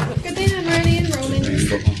to Good thing I'm already in Romans.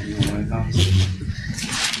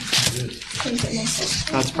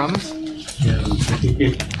 God's promise.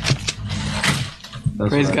 That's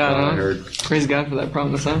Praise what I God, thought I huh? heard. Praise God for that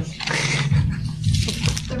promise, huh?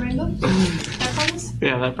 The rainbow? That promise?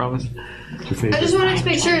 Yeah, that promise. I just wanted to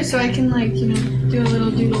make sure so I can, like, do a little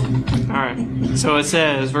doodle. All right. So it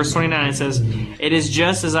says, verse 29, it says, "It is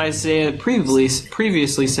just as Isaiah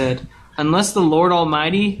previously said, unless the Lord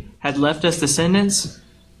Almighty had left us descendants,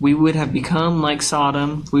 we would have become like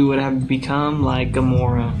Sodom, we would have become like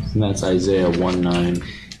Gomorrah." And that's Isaiah 1:9.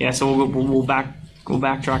 Yeah, so we'll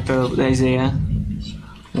backtrack to Isaiah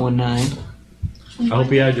 1:9. I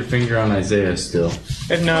hope you had your finger on Isaiah still.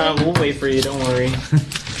 If not, we'll wait for you. Don't worry.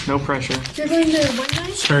 No pressure. You're going to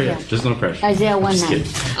 1-9? Hurry up. There's no pressure. Isaiah 1:9.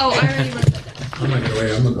 Oh, I already wrote that down. I'm not gonna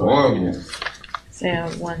wait. I'm gonna go. Horrible. Isaiah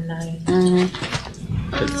 1:9.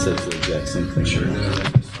 It says the exact same thing. Sure.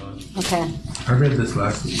 Okay. I read this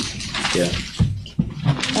last week. Yeah,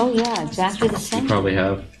 Oh yeah, exactly the you same. probably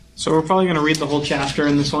have. So we're probably going to read the whole chapter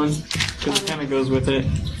in this one because it kind of goes with it.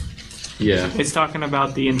 Yeah. It's talking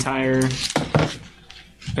about the entire,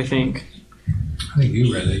 I think. I think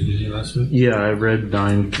you read it, did you, last week? Yeah, I read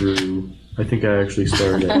 9 through. I think I actually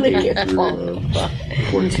started at 8 through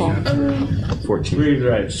 14. 14. Read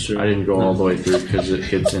right, sure. I didn't go all the way through because it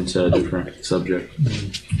gets into a different subject.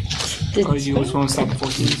 Oh, you was supposed to stop at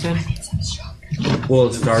 14, you said? Well,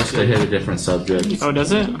 it starts to hit a different subject. Oh,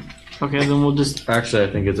 does it? Okay, then we'll just. Actually,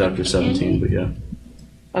 I think it's after 17, but yeah.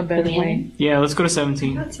 A better Do we have way. Yeah, let's go to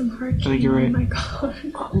 17. Got some hard. I think you're right. Oh my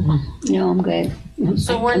god. No, I'm good.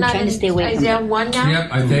 So we're I'm not trying to in stay away from Isaiah it. 1 now?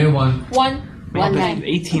 Yep, Isaiah 1. 1? One Man, nine.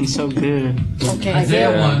 18's so good. Okay.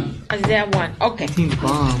 Isaiah 1. Isaiah 1. Okay. 18's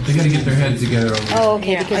bomb. They gotta get their heads together over there. Oh,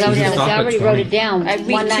 okay, Yeah, because I was I gonna say, I already wrote it down. I read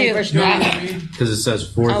 1 9 too. verse You want 9. me to read? Because it says,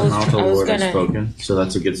 "For I the was- mouth of the I was Lord has gonna- spoken," so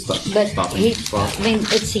that's a good But stopping he, spot. I mean,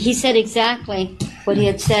 he said exactly what he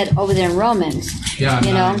had said over there in Romans. Yeah,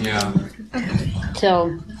 You know? 9, yeah.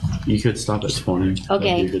 So, You could stop at 20.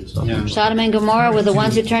 Okay. That'd be a good stop. Yeah. Sodom and Gomorrah were the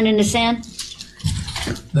ones who turned into sand.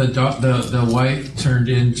 The white turned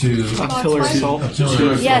into A pillar of salt. a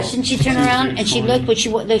pillar of Yeah, salt. didn't she turn around and she looked what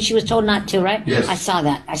she was told not to, right? Yes. I saw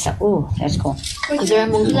that. I saw, ooh, that's cool. Is there a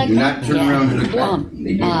movie like Do that? not turn around and look back.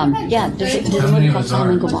 They do. Yeah, there's a How movie many of called us Sodom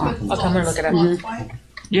are? and Gomorrah. Okay, I'm gonna look it up. Mhm.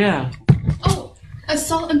 Yeah. Oh, a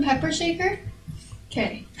salt and pepper shaker.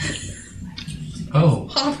 Okay, Oh,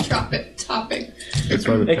 off topic. That's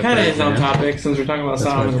why the It kind of pepper is on pan- topic since we're talking about That's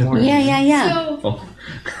Sodom why and I Gomorrah. Yeah. So Oh.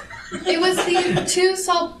 it was the 2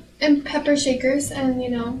 salt and pepper shakers, and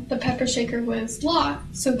the pepper shaker was Lot.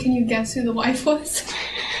 So can you guess who the wife was?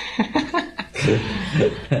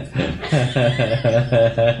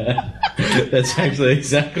 That's actually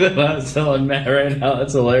exactly what I was telling Matt right now.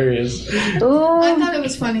 That's hilarious. I Ooh, thought it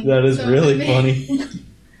was funny. That is So really I funny.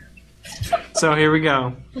 So here we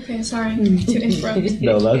go. Okay, sorry to interrupt.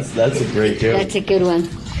 No, that's a great joke. that's a good one.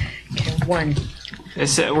 Okay, 1. We're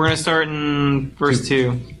going to start in verse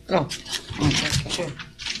 2. Oh.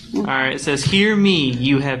 All right, it says, "Hear me,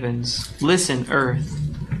 you heavens. Listen, earth.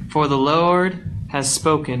 For the Lord has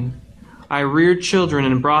spoken. I reared children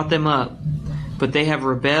and brought them up, but they have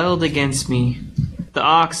rebelled against me. The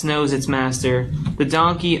ox knows its master, the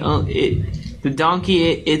donkey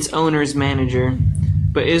its owner's manager.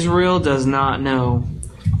 But Israel does not know.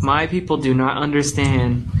 My people do not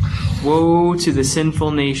understand. Woe to the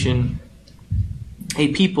sinful nation, a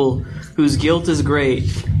people whose guilt is great,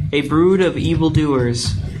 a brood of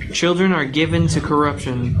evildoers. Children are given to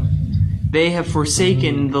corruption. They have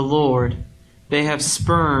forsaken the Lord. They have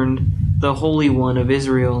spurned the Holy One of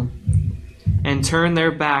Israel, and turned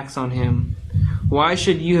their backs on him. Why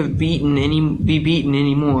should you have be beaten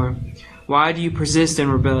any more? Why do you persist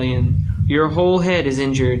in rebellion? Your whole head is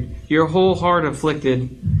injured, your whole heart afflicted.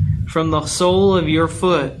 From the sole of your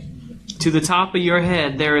foot to the top of your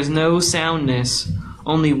head there is no soundness,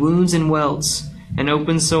 only wounds and welts and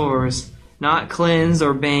open sores, not cleansed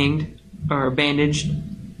or bandaged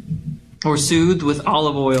or soothed with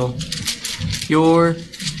olive oil. Your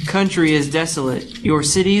country is desolate, your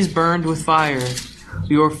cities burned with fire.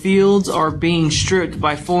 Your fields are being stripped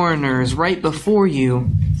by foreigners right before you.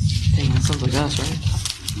 Dang, that sounds like us,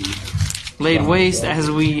 right? Laid waste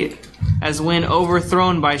as when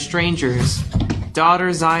overthrown by strangers.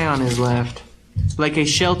 Daughter Zion is left, like a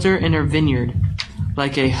shelter in a vineyard,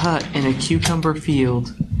 like a hut in a cucumber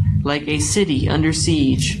field, like a city under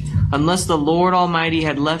siege. Unless the Lord Almighty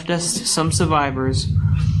had left us some survivors,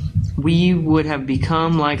 we would have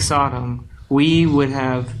become like Sodom. We would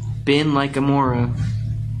have been like Gomorrah.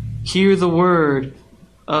 Hear the word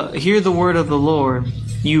of the Lord,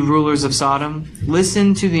 you rulers of Sodom.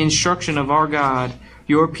 Listen to the instruction of our God,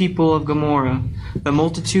 your people of Gomorrah, the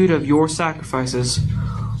multitude of your sacrifices.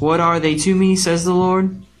 What are they to me, says the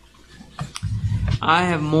Lord? I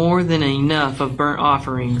have more than enough of burnt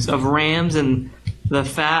offerings, of rams and the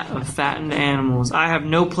fat of fattened animals. I have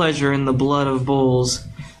no pleasure in the blood of bulls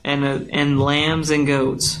and lambs and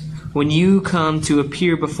goats. When you come to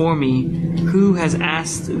appear before me, who has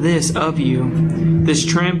asked this of you? This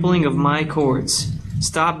trampling of my courts.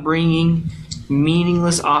 Stop bringing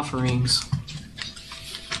meaningless offerings.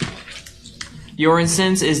 Your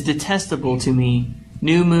incense is detestable to me.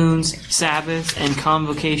 New moons, Sabbaths, and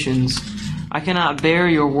convocations. I cannot bear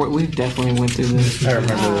your word. We've definitely went through this. I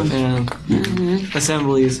remember this.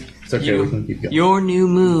 Assemblies. It's okay, we can keep going. Your new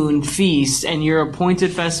moon feasts and your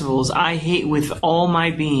appointed festivals I hate with all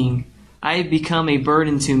my being. I have become a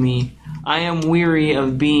burden to me. I am weary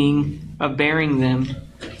of bearing them.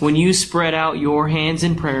 When you spread out your hands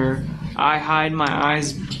in prayer, I hide my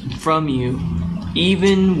eyes from you.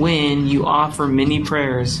 Even when you offer many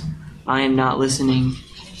prayers, I am not listening.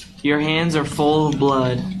 Your hands are full of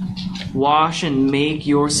blood. Wash and make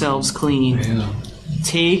yourselves clean. yeah.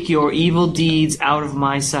 Take your evil deeds out of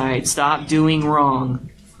my sight. Stop doing wrong.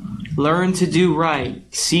 Learn to do right.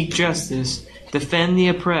 Seek justice. Defend the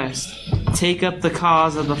oppressed. Take up the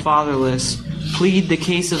cause of the fatherless. Plead the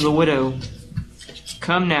case of the widow.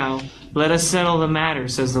 Come now, let us settle the matter,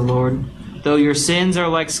 says the Lord. Though your sins are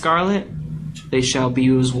like scarlet, they shall be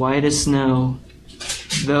as white as snow.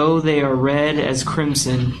 Though they are red as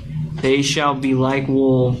crimson, They shall be like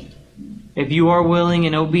wool. If you are willing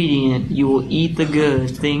and obedient, you will eat the good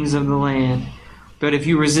things of the land. But if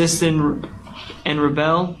you resist and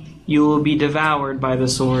rebel, you will be devoured by the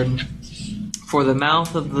sword. For the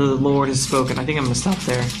mouth of the Lord has spoken. I think I'm going to stop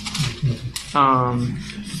there.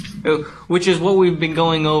 Which is what we've been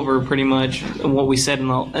going over pretty much, and what we said in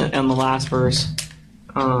the last verse.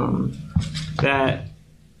 That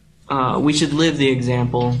we should live the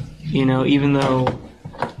example, even though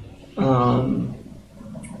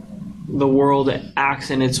the world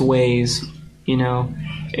acts in its ways.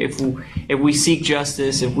 If we seek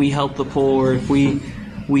justice, if we help the poor, if we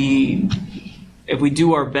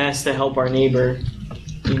do our best to help our neighbor,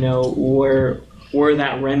 we're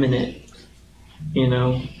that remnant.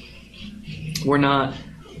 We're not.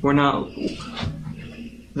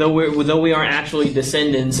 Though we aren't actually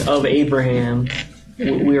descendants of Abraham,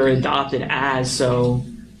 we are adopted as so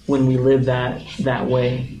when we live that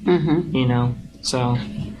way. So,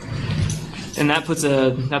 and that puts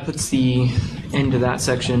the end to that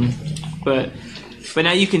section. But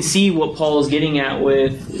now you can see what Paul is getting at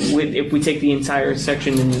with if we take the entire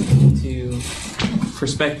section into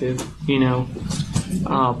perspective.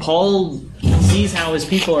 Paul sees how his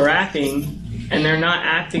people are acting, and they're not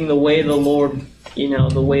acting the way the Lord,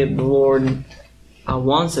 the way the Lord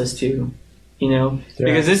wants us to,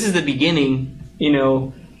 because this is the beginning,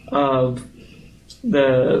 of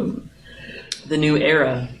the new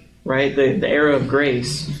era, right? The era of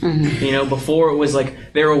grace. Before it was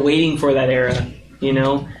like they were waiting for that era,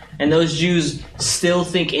 and those Jews still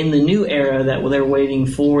think in the new era that they're waiting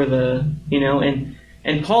for the,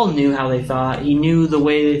 and Paul knew how they thought. He knew the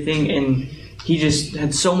way they think, and he just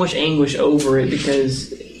had so much anguish over it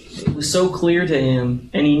because it was so clear to him,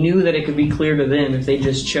 and he knew that it could be clear to them if they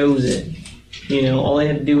just chose it. All they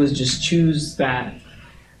had to do was just choose that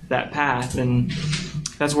path, and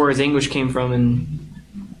that's where his anguish came from. And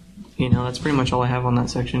that's pretty much all I have on that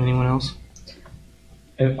section. Anyone else?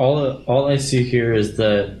 And all I see here is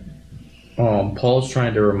that Paul's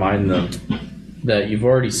trying to remind them that you've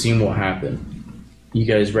already seen what happened. You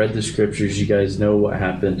guys read the scriptures. You guys know what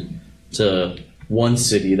happened to one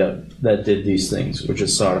city that did these things, which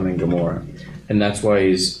is Sodom and Gomorrah. And that's why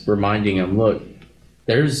he's reminding them, look,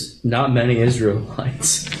 there's not many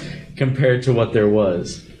Israelites compared to what there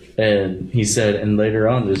was. And he said, and later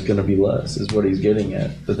on there's going to be less, is what he's getting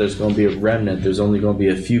at. That there's going to be a remnant. There's only going to be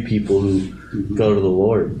a few people who go to the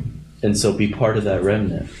Lord. And so be part of that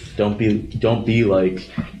remnant. Don't be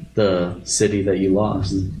like the city that you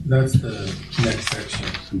lost. That's the next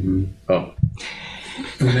section. Oh.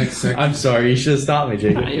 The next section. I'm sorry, you should have stopped me,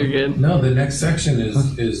 Jacob. You're good. No, the next section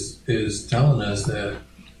is telling us that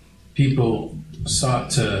people sought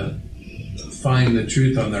to find the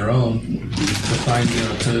truth on their own, to find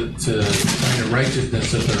to find a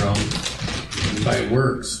righteousness of their own by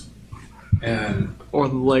works, or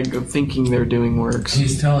the leg of thinking they're doing works.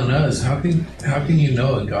 He's telling us, how can you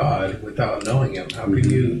know a God without knowing him? How can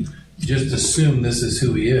you just assume this is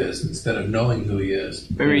who he is instead of knowing who he is?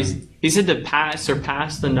 Remember, he said to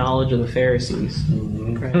surpass the knowledge of the Pharisees.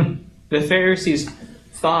 Right? The Pharisees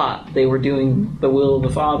thought they were doing the will of the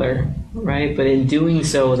Father, right? But in doing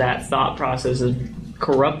so, that thought process has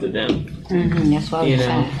corrupted them. That's why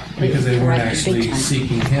because they weren't actually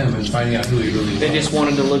seeking him and finding out who he really was. They just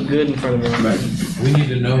wanted to look good in front of him. Right. We need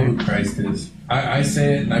to know who Christ is. I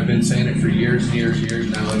say it, and I've been saying it for years and years and years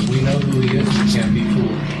now. If we know who he is, we can't be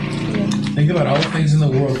fooled. Think about all the things in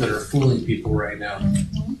the world that are fooling people right now.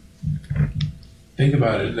 Think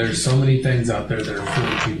about it. There's so many things out there that are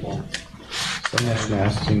fooling people. Someone's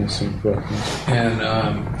asking us some questions. And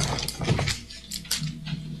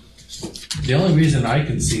the only reason I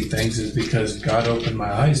can see things is because God opened my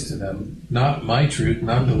eyes to them. Not my truth,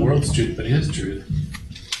 not the world's truth, but his truth.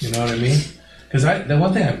 You know what I mean? Because the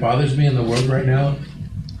one thing that bothers me in the world right now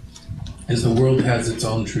is the world has its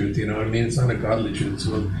own truth. You know what I mean? It's not a godly truth.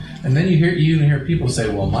 And then you even hear people say,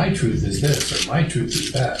 well, my truth is this, or my truth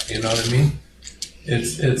is that. You know what I mean?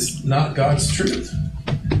 It's not God's truth.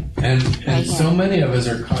 And so many of us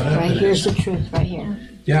are caught up in it. Right here's the truth, right here.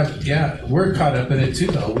 Yeah, we're caught up in it too,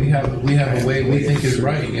 though. We have a way we think is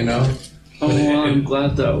right, you know. I'm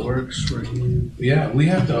glad that works for you. Yeah, we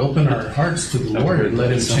have to open our hearts to the Lord and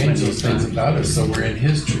let him change those things about us so we're in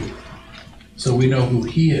his truth. So we know who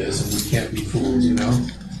he is and we can't be fooled, you know.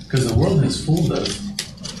 Because the world has fooled us.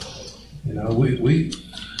 You know,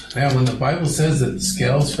 when the Bible says that the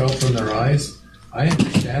scales fell from their eyes, I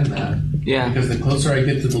understand that. Yeah. Because the closer I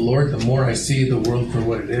get to the Lord, the more I see the world for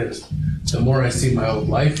what it is. The more I see my old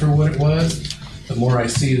life for what it was, the more I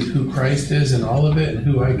see who Christ is in all of it and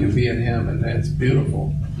who I can be in him, and it's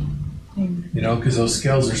beautiful. You know, because those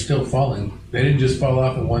scales are still falling. They didn't just fall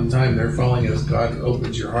off at one time. They're falling as God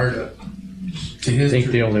opens your heart up to I His think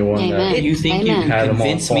truth. the only one Amen. that You think you Amen. can Had 'em all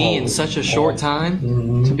convince me in fall. such a short time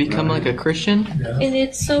Mhm. to become like a Christian? And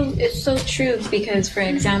it's so true because, for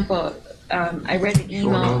example, I read an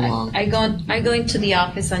Short or long? email. I go into the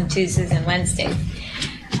office on Tuesdays and Wednesdays.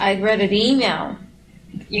 I read an email.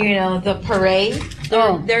 You know, the parade.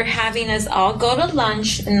 They're having us all go to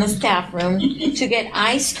lunch in the staff room to get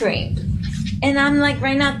ice cream. And I'm like,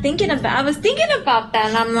 right now I was thinking about that,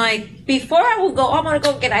 and I'm like, before I will go, I'm gonna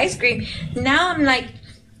go get ice cream. Now I'm like,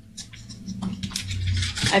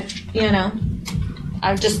 I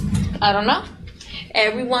don't know.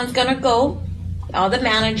 Everyone's gonna go. All the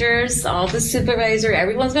managers, all the supervisor,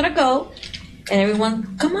 everyone's gonna go. And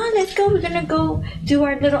everyone, come on, let's go. We're gonna go do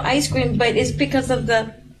our little ice cream. But it's because of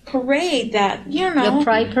the parade that, you know. The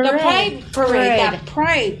pride parade. The pride parade. That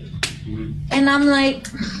pride. And I'm like,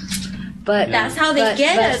 But that's how they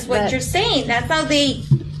get us, what you're saying. That's how they,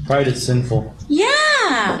 pride is sinful.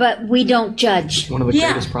 yeah. But we don't judge. One of the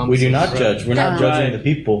Yeah. greatest We promises. do not judge. We're not Right. judging the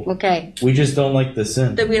people. Okay. We just don't like the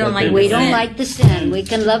sin. That we don't like they We do. don't like the sin. We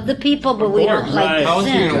can love the people, but we don't like Right. How the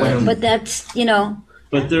else are you gonna sin. win? But that's, you know,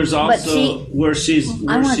 But there's also see, where she's I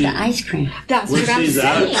where want she, the ice cream. That's where what I'm she's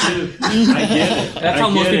at saying. too. I get it. That's I how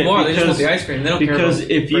most get people it are. They just want because- the ice cream. They don't care Because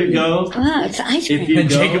about if you go, Ah, it's ice cream. if you And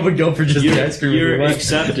go, Jacob would go for just you're, the ice cream. you're if he went.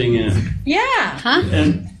 accepting it, Yeah. Huh?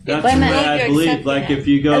 and that's Wait a what minute. I You're believe. accepting Like it. if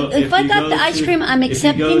you go, If I you got go the ice to- cream, I'm if you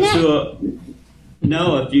accepting go it? to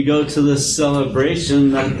no, if you go to the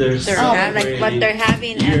celebration that they're They're celebrating, like what they're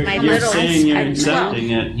having you're, at my you're little saying you're as well.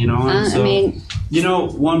 accepting it. You know, and I so mean, you know,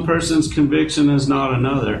 one person's conviction is not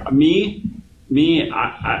another. Me,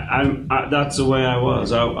 I that's the way I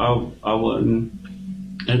was. I wouldn't.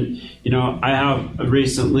 And you know, I have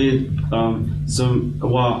recently some.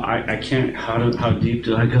 Well, I can't. How deep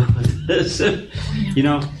do I go with this? You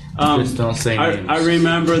know, Just don't say names. I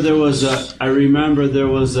remember there was a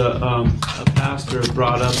pastor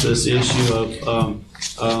brought up this issue of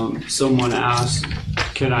someone asked,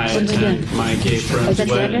 "Can I What are we attend doing? my gay is friend's that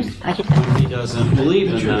the wedding?" address? I get When he doesn't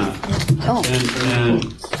believe in that. Oh.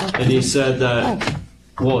 And he said that,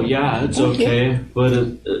 well, yeah, it's Thank you. okay,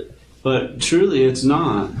 but truly, it's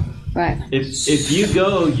not. Right. If you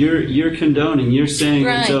go, you're condoning. You're saying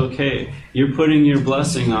it's Right. okay. You're putting your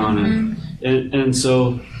blessing on it, and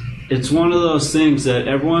so it's one of those things that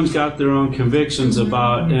everyone's got their own convictions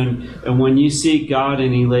about. And when you seek God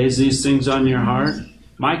and He lays these things on your heart,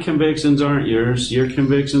 my convictions aren't yours. Your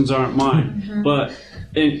convictions aren't mine. But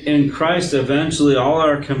in Christ, eventually, all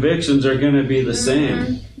our convictions are going to be the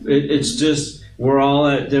same. It's just we're all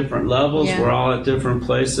at different levels. Yeah. We're all at different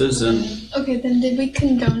places, and Okay, then did we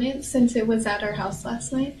condone it since it was at our house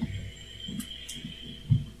last night?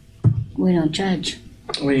 We don't judge.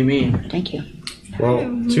 What do you mean? Thank you. Well,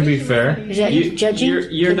 to be fair, Is that judging?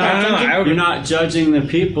 You're not. No, I would- You're not judging the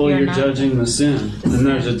people. You're You're not. judging the sin, and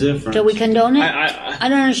there's a difference. So we condone it? I I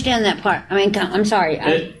don't understand that part. I mean, I'm sorry. I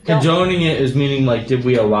It- don't. condoning it is meaning like, did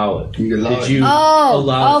we allow it? You allow Did it. you Oh,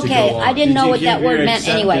 allow it to okay. go on? I didn't Did know you what give that word your meant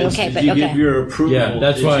anyway. acceptance? Okay, Did but you okay. give your approval? Yeah,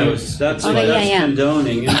 that's Did why you- I was- That's Okay, that's yeah.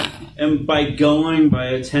 condoning, and by going, by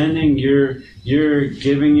attending, you're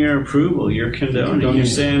giving your approval. You're condoning. You're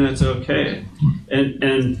saying it's okay,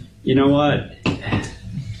 and you know what?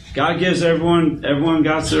 God gives everyone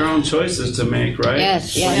got their own choices to make, right?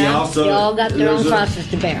 Yes, But yes. He also, They all got their own there's a- crosses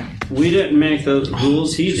to bear. We didn't make the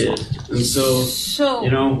rules. He did, and so. So, You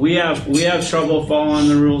know, we have trouble following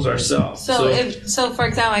the rules ourselves. so for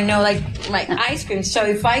example, I know like ice cream. So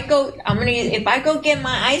if I go get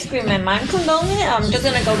my ice cream and I'm condoning it, I'm just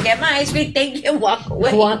gonna go get my ice cream, thank you, and walk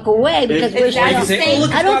away. Walk away because we're. Is that I don't, the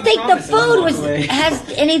same? I don't think the food has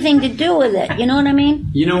anything to do with it. You know what I mean?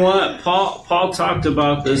 you know what? Paul talked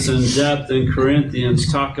about this in depth in Corinthians.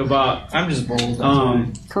 Talk about I'm just bold.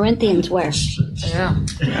 Corinthians where? Yeah,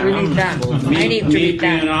 we need that. I need to meat read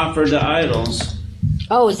being that. offered to idols.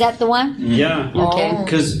 Oh, is that the one? Yeah, Okay. Oh.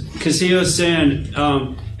 because he was saying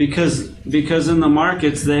because in the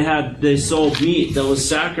markets they sold meat that was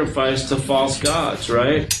sacrificed to false gods,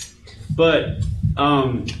 right? But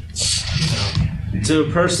to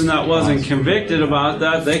a person that wasn't convicted about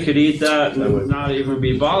that, they could eat that and not even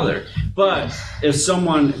be bothered. But if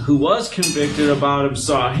someone who was convicted about him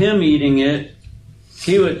saw him eating it,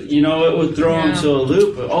 he would, it would throw him to a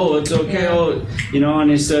loop. Oh, it's okay. Yeah. And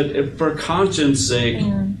he said, if for conscience sake,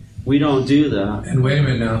 we don't do that. And wait a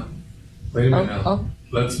minute now. Oh.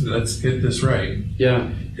 Let's get this right. Yeah.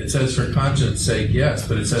 It says for conscience sake, yes,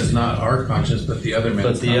 but it says not our conscience, but the other man's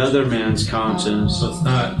But the conscience. other man's conscience. So it's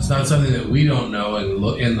not something that we don't know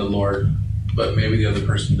in the Lord, but maybe the other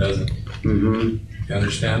person doesn't. Mm-hmm. You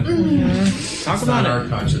understand? Talk It's about not it. our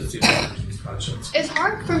conscience, the other person's conscience. It's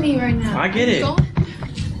hard for me right now. I get it. Don't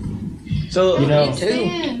So You know,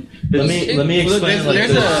 understand. let me explain it like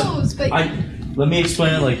there's this. Knows, but Let me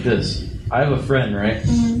explain it like this. I have a friend, right?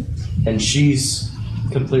 And she's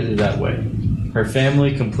completely that way. Her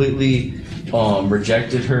family completely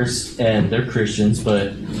rejected her, and they're Christians,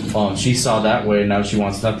 but she saw that way, and now she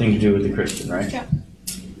wants nothing to do with the Christian, right? Yeah.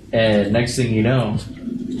 And next thing you know,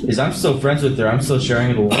 is I'm still friends with her. I'm still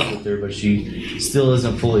sharing the love with her, but she still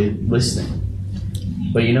isn't fully listening.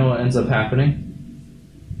 But you know what ends up happening?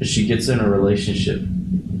 Is she gets in a relationship,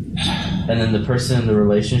 and then the person in the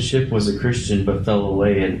relationship was a Christian but fell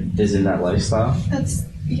away and is in that lifestyle. that's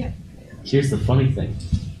yeah. Here's the funny thing,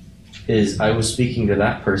 is I was speaking to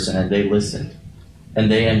that person and they listened,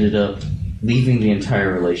 and they ended up leaving the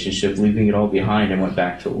entire relationship, leaving it all behind, and went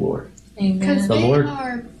back to the Lord. Because The they Lord-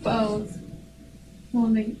 are both. Well,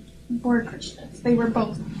 they were Christians. They were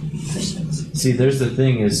both Christians, See, there's the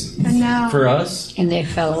thing is, and now for us, And they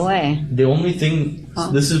fell away. the only thing,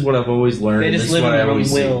 this is what I've always learned. they and just this is live in what I their own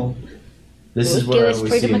always will. see. This is Give what I us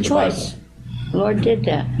always see freedom in of the Bible. choice. The Lord did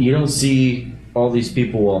that. You don't see all these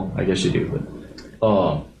people. Well, I guess you do,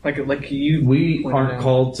 but Like you. we pointed aren't out.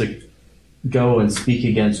 called to go and speak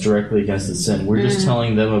directly against the sin. We're just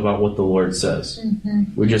telling them about what the Lord says.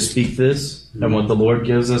 We just speak this and what the Lord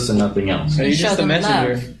gives us and nothing else. So you're Show just a them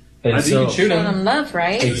messenger. love. And I think you so can shoot Show them. them love,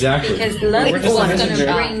 right? Exactly. Because love We're is just a what's going messenger.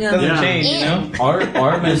 to bring them Doesn't Yeah. change, you know.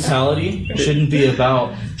 our mentality shouldn't be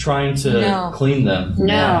about trying to No. clean them.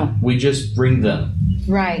 No. We just bring them.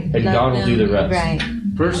 right. And Love God will do the them, rest. Right.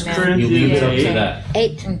 First Amen. You leave it up Corinthians to 8, that.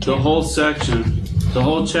 8. the whole section, the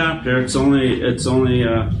whole chapter. It's only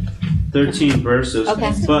 13 verses.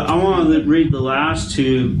 Okay. But I want to read the last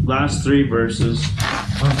three verses.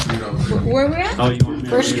 Where we at? Oh, you want me to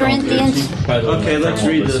First read all Corinthians. 13? By the way, Okay, let's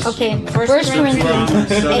read this. Okay. First First We're on Corinthians.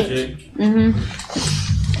 the subject.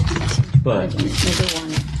 But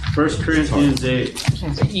First Corinthians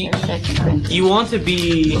 8. You want to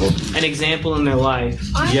be an example in their life.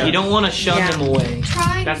 Yeah. You don't want to shove Yeah. them away.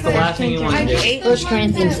 trying. That's the last thing you want I to do. think First the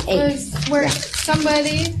Corinthians one that was where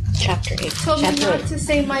somebody Chapter 8. told me Chapter not eight. to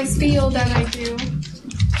say my spiel that I do.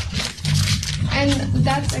 And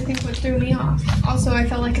that's, I think, what threw me off. Also, I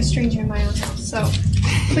felt like a stranger in my own house, so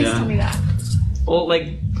please Yeah. tell me that.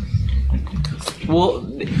 Well,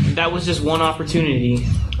 that was just one opportunity,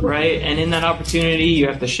 right? And in that opportunity, you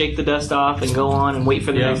have to shake the dust off and go on and wait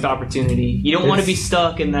for the Yeah. next opportunity. You don't want to be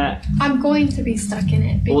stuck in that. I'm going to be stuck in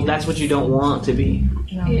it because Well, that's what you don't want to be.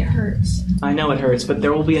 it hurts. I know it hurts, but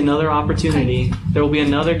there will be another opportunity. There will be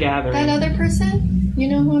another gathering. That other person, you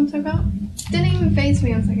know who I'm talking about? Didn't even faze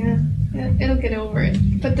me. I was like, it'll get over it.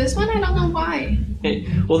 But this one, I don't know why.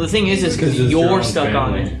 Well, the thing is Because it's your you're own stuck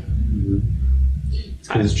on family. it.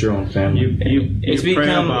 It's your own family. You pray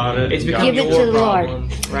about it. It's become Give it your to the Lord. problem,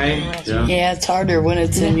 right? Yeah. Yeah, it's harder when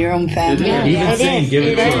it's in your own family. It is. Even It saying is. give it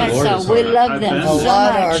to Very the much Lord so. is We hard. love I've them been- A so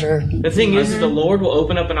lot much. harder. The thing is the Lord will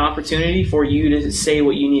open up an opportunity for you to say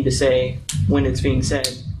what you need to say when it's being said.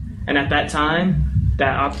 And at that time,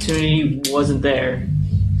 that opportunity wasn't there.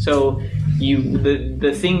 So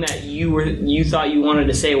the thing that you thought you wanted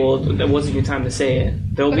to say, well, that wasn't your time to say it.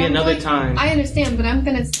 There'll But be I'm another going- time. I understand, but I'm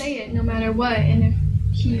gonna say it no matter what. And if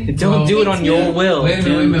he Don't do it on your will. Wait a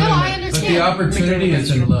minute, wait a minute. No, I But understand. the opportunity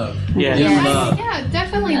is in love. Yeah. Yeah,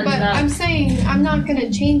 definitely. But I'm saying I'm not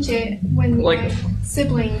gonna change it when Like- my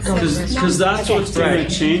siblings. Because that's what's going Right.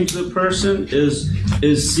 to change the person is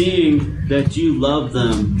seeing that you love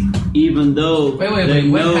them, even though Wait, they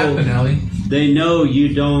what know happened, Allie? they know you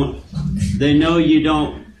don't. They know you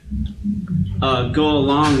don't go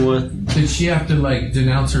along with. Did she have to like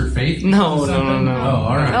denounce her faith? No, or something? no. Oh,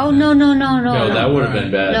 all right. Oh, no. No, that would have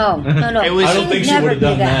been bad. No. It was- I don't think she Never would have do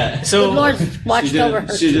done that. So- the Lord watched She, over her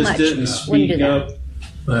did, she too just much. didn't Wouldn't do speak that. up.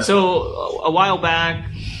 But So a while back,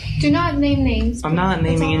 Do not name names. I'm not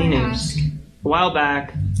That's naming all any I names. ask. A while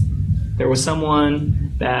back, there was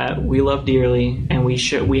someone that we loved dearly, and we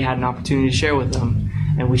had an opportunity to share with them,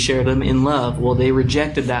 and we shared them in love. Well, they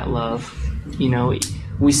rejected that love. You know,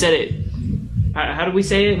 we said it. How did we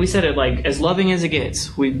say it? We said it like as loving as it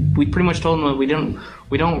gets. We pretty much told them that we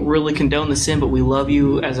don't really condone the sin, but we love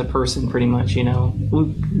you as a person, pretty much. You know,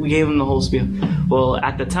 we gave them the whole spiel. Well,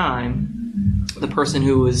 at the time, the person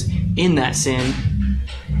who was in that sin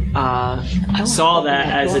saw that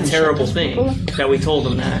as a terrible thing that we told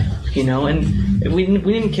them that, you know, and we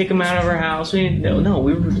didn't kick them out of our house. We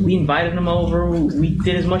invited them over. We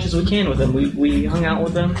did as much as we can with them. We hung out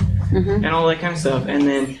with them and all that kind of stuff. And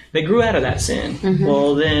then they grew out of that sin.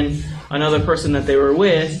 Well, then another person that they were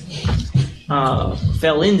with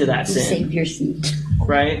fell into that sin, Save your seat.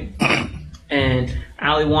 right? And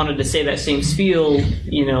Allie wanted to say that same spiel,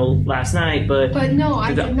 last night, but no,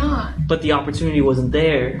 I did not. But the opportunity wasn't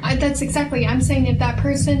there. That's exactly. I'm saying if that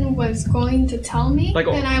person was going to tell me,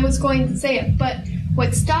 then I was going to say it. But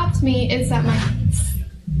what stopped me is that my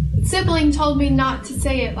sibling told me not to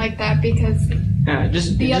say it like that because.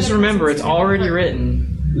 Just remember, it's already written.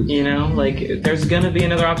 There's gonna be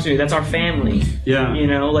another opportunity. That's our family. Yeah.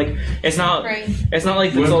 It's not like it's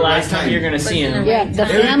the last time you're gonna see him. Yeah, the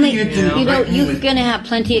family. You're gonna have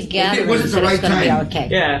plenty of gatherings, so it's gonna be okay.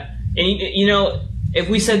 Yeah, and if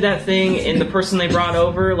we said that thing and the person they brought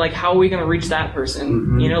over, how are we gonna reach that person?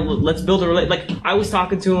 Mm-hmm. Let's build a relationship. I was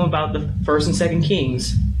talking to him about the First and Second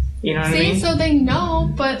Kings. You know what I mean? So they know,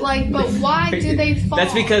 but why do they fall?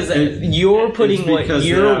 That's because you're putting what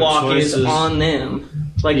your walk is on them.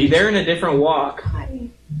 They're in a different walk.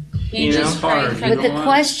 It's hard. But the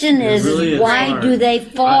question is, why do they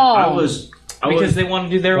fall? Because they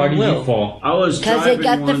want to do their own will. Why do you fall? Because they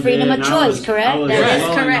got the freedom of choice, correct? That is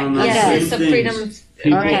correct. Yes, it's the freedom.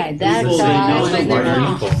 Okay, that's all I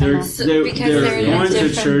They're going to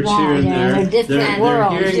church here and there. Different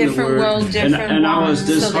world. Different world, different and I was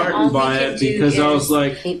disheartened by it because I was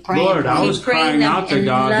like, Lord, I was crying out to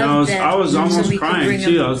God. And I was almost crying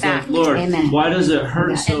too. I was like, Lord, why does it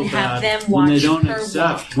hurt so bad when they don't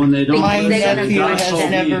accept, when they don't My listen? nephew God has told me,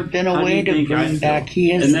 never been how do away you to think I bring feel? back. He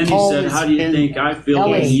has And then he said, always how do you been think I feel when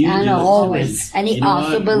always, you I do know, it? always. And he You know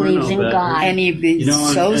also what? We're no believes in better. God. And he'd be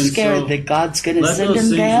so scared that God's going to Let send those him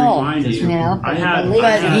things to hell. remind you.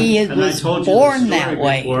 But he was born that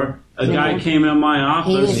way. A guy came in my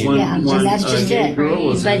office when that's just a it. girl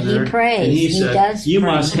was But in he there, prays. and he said, does "You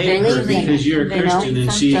pray. must He hate her believes in because it, you're a Christian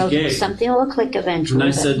and she's so gay." something will click eventually. And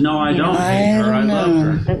I said, "No, I don't hate her. I love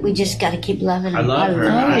her. But we just got to keep loving her. I love her.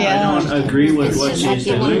 I don't agree with what she's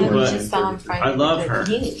doing, but I love her.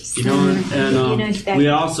 And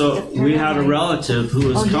we had a relative who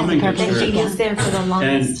was coming to church,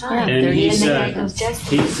 and he said,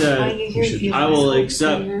 I will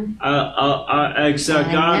accept. I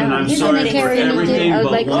accept God, and I'm sorry for everything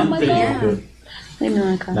but one thing.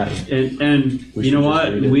 And you know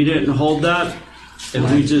what? We didn't hold that. And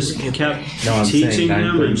we just kept teaching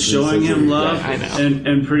him and showing him love.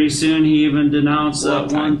 And pretty soon he even denounced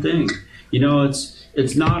that one thing.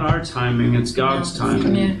 It's not our timing, it's God's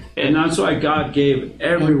timing. Yeah. And that's why God gave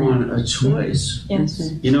everyone a choice. Yes.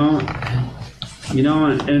 And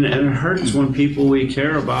it hurts when people we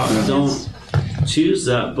care about don't choose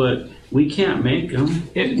that, but we can't make them.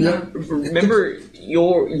 Remember,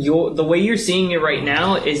 the way you're seeing it right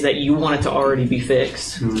now is that you want it to already be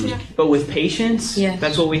fixed. Yeah. But with patience,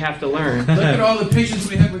 that's what we have to learn. Look at all the patience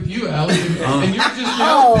we have with you, Allie, and you're just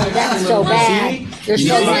that's so bad. You're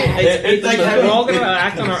so bad. It's like we're all gonna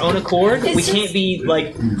act on our own accord. We can't be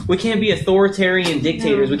authoritarian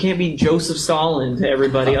dictators. We can't be Joseph Stalin to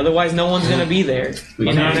everybody. Otherwise, no one's gonna be there.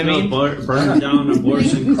 You know what I mean? Burn down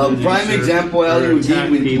abortion. A prime example, Ellie, would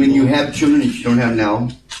be when you have children that you don't have now.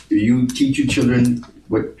 You teach your children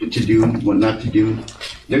what to do, what not to do.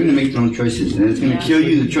 They're going to make their own choices, and it's going to kill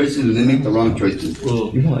you, the choices, and they make the wrong choices.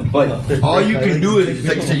 But all you can do is,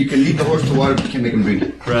 like I said, you can lead the horse to water, but you can't make them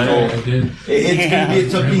drink. Right. So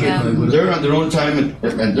it's going to be something. They're on their own time, and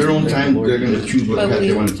at their own time, they're going to choose what path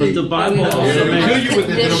they want to take. But the Bible also makes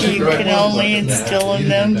You can only instill in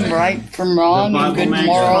them right from wrong and good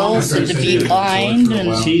morals and to be kind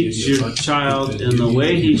and teach your child in the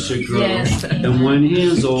way he should grow, and when he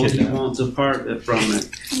is old, he won't depart from it.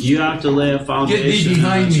 You have to lay a foundation in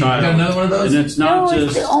a child, and it's not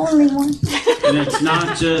just the only one. and it's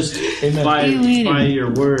not just by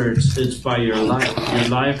your words; it's by your life. Your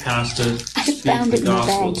life has to speak the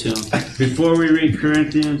gospel to him. Before we read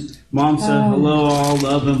Corinthians, Mom said hello, all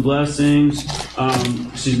love and blessings.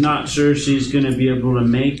 She's not sure she's going to be able to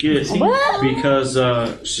make it because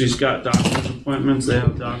she's got doctor's appointments. They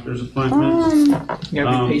have doctor's appointments. You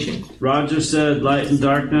gotta be patient. Roger said light and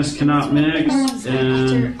darkness cannot mix,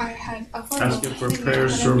 and I had a horrible asking for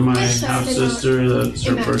prayers for my half sister. That's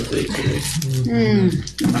her birthday today.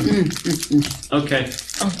 Okay,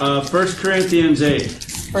 1 Corinthians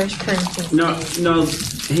 8. 1 Corinthians. No,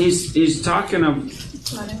 he's talking about.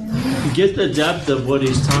 Get the depth of what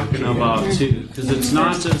he's talking about too, because it's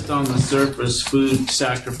not just on the surface food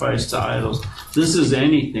sacrificed to idols. This is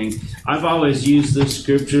anything. I've always used this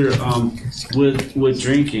scripture with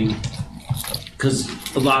drinking, because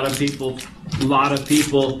a lot of people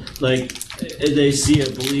like they see a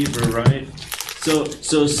believer, right? So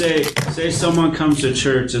say someone comes to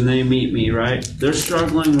church and they meet me, right? They're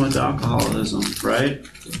struggling with alcoholism, right?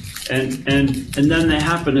 And then they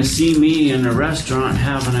happen to see me in a restaurant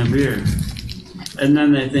having a beer. and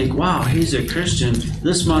then they think, wow, he's a Christian,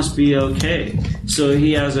 this must be okay. So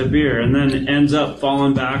he has a beer, and then ends up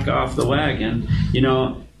falling back off the wagon.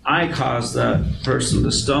 I caused that person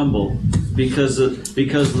to stumble because of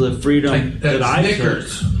the freedom that I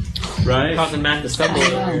Snickers. took. Right? Causing Matt to stumble.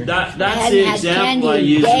 That's the example I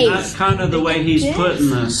use, and that's kind of the way he's putting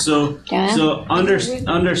this. So understand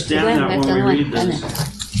that when we read this.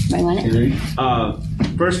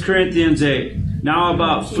 1 Corinthians 8. Now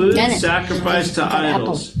about food sacrificed to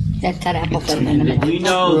idols. We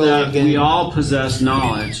know that we all possess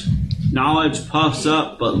knowledge. Knowledge puffs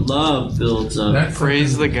up, but love builds up.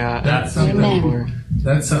 Praise the God. That's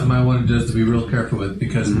something I wanted us to be real careful with,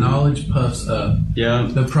 because knowledge puffs up. Yeah.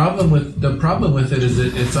 The problem with it is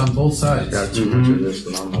that it's on both sides. Got too much of this,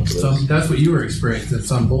 but I'm not for So this. that's what you were experiencing.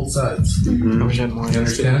 It's on both sides. I wish I had more. You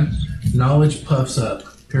understand? Knowledge puffs up.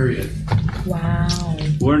 Period. Wow.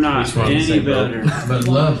 We're not any better. But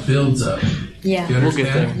love builds up. Yeah. You We'll get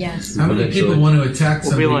understand? there. Yes. How many people want to attack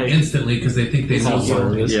somebody like- instantly because they think they know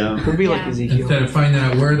something? Yeah. We'll be like Ezekiel. Instead of finding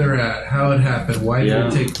out where they're at, how it happened, why did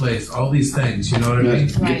it take place, all these things, you know what I mean?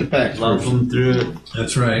 Get the facts Love first. them through it.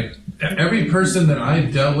 That's right. Every person that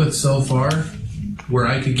I've dealt with so far, where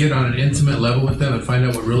I could get on an intimate level with them and find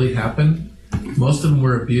out what really happened, most of them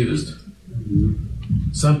were abused.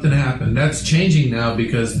 Something happened. That's changing now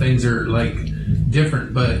because things are like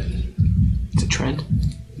different, but It's a trend.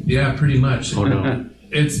 yeah, pretty much. Oh, no.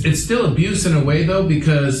 It's still abuse in a way though,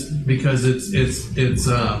 because it's It's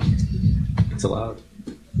allowed.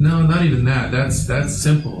 no, not even that. That's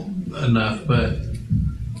simple enough, but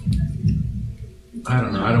I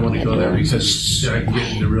don't know. I don't want to go there because I can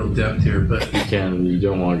get into real depth here, but You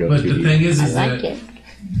don't want to go but too the deep. thing is I that like it,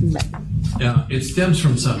 but yeah, it stems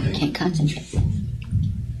from something. can't concentrate.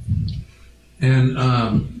 And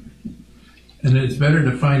it's better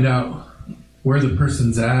to find out where the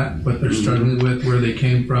person's at, what they're struggling with, where they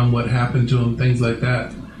came from, what happened to them, things like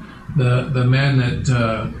that. The man that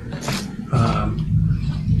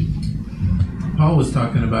Paul was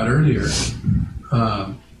talking about earlier,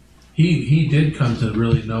 he did come to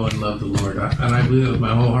really know and love the Lord, and I believe it with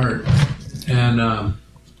my whole heart. And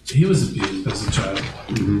he was abused as a child,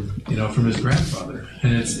 from his grandfather,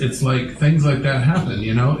 and it's like things like that happen.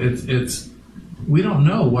 It's we don't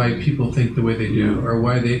know why people think the way they do, or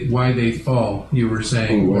why they fall. You were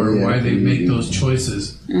saying, or why they make those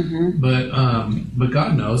choices. But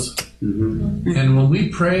God knows. And when we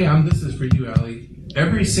pray, this is for you, Allie.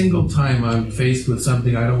 Every single time I'm faced with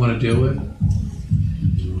something I don't want to deal with,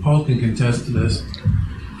 Paul can contest to this.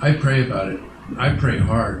 I pray about it. I pray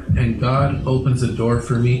hard, and God opens a door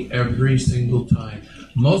for me every single time.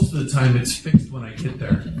 Most of the time, it's fixed when I get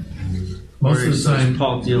there. Most of the time,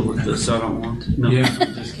 Paul, deal with this. I don't want to. No, Yeah.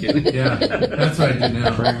 I'm just kidding. yeah, that's what I do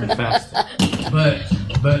now. Prayer and fast. But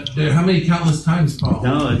how many countless times, Paul,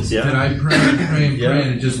 No, it's that I pray and pray and Yeah. pray,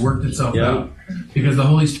 and it just worked itself Yeah. out because the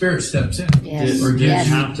Holy Spirit steps in. Yes, Or Didn't yes.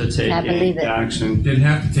 have to take I believe it. action. Didn't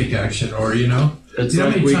have to take action, or It's You know how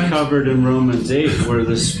like many we times- covered in Romans 8, where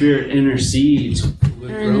the Spirit intercedes with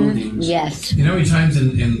groanings. Yes. You know how many times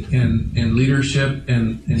in leadership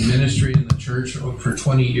and in ministry in the church for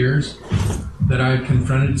 20 years that I've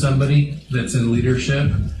confronted somebody that's in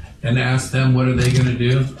leadership and asked them what are they going to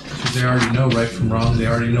do? Because they already know right from wrong. They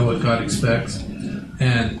already know what God expects.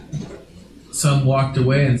 And some walked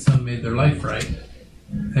away and some made their life right.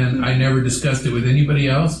 And I never discussed it with anybody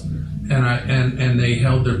else. And they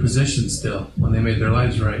held their position still when they made their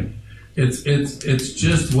lives right. It's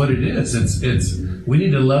just what it is. It's we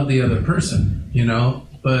need to love the other person,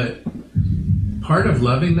 but part of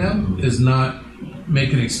loving them is not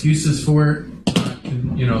making excuses for it,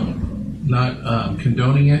 not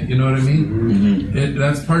condoning it. You know what I mean?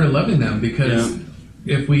 That's part of loving them, because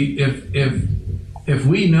if we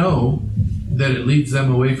know that it leads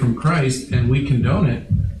them away from Christ and we condone it,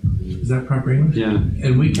 is that proper English? Yeah.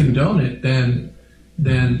 And we condone it, then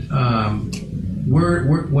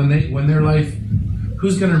we're when their life,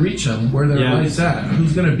 who's going to reach them where their Yeah. life's at?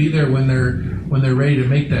 Who's going to be there when they're ready to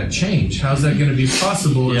make that change? How's that going to be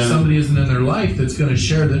possible if Yeah. somebody isn't in their life that's going to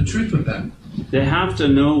share the truth with them? They have to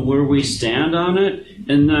know where we stand on it,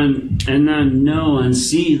 and then know and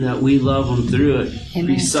see that we love them through it.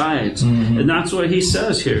 Amen. Besides, and that's what he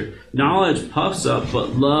says here. Knowledge puffs up,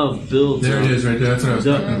 but love builds There up. it is, right there. That's what I was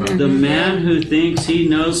talking about. The man who thinks he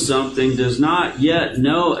knows something does not yet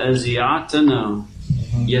know as he ought to know.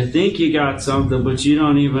 You think you got something, but you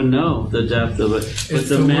don't even know the depth of it. But It's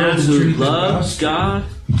the the man world's who truth and loves God,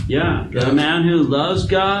 the man who loves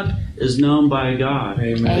God is known by God.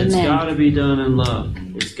 Amen. It's Amen. got to be done in love.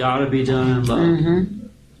 It's got to be done in love.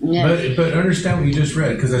 Yes. But understand what you just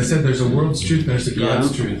read, because I said there's a world's truth and there's a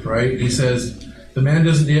God's truth, right? He says The man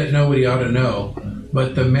doesn't yet know what he ought to know,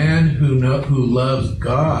 but the man who loves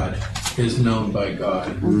God is known by God.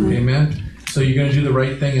 Amen? So you're going to do the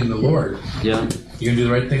right thing in the Lord. Yeah. You're going to do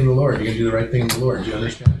the right thing in the Lord. You're going to do the right thing in the Lord. Do you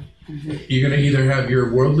understand? You're going to either have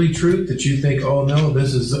your worldly truth that you think, oh no,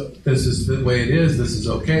 this is the way it is, this is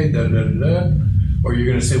okay, da da da da, or you're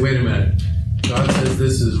going to say, wait a minute, God says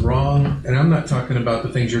this is wrong, and I'm not talking about the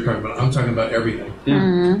things you're talking about. I'm talking about everything.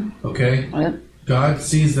 Yeah. Okay? God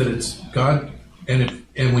sees that it's God, and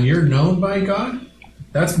when you're known by God,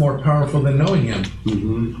 that's more powerful than knowing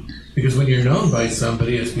Him. Because when you're known by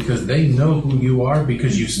somebody, it's because they know who you are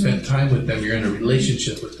because you spent time with them. You're in a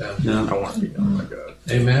relationship with them. Yeah. I want to be known by God.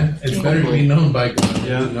 Amen. It's better to be known by God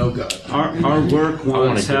than to know God. Our work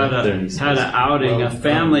once had an outing, a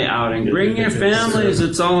family outing. Bring your families.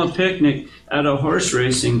 It's all a picnic at a horse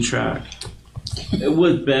racing track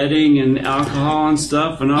with betting and alcohol and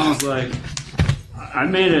stuff. And I was like, I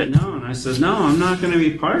made it known. I said, no, I'm not going to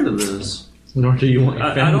be part of this. Nor do you want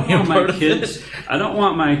your family I don't want part my of kids. it. I don't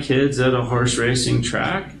want my kids at a horse racing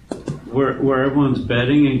track where everyone's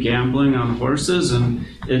betting and gambling on horses and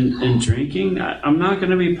drinking. I'm not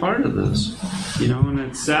going to be part of this, And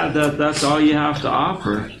it's sad that that's all you have to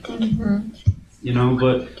offer,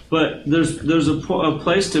 But there's a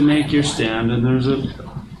place to make your stand, and there's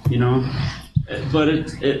but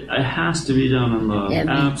it has to be done in love.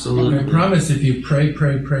 Absolutely. I promise, if you pray,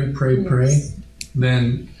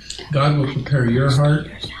 then God will prepare your heart,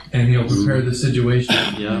 and He'll prepare the situation.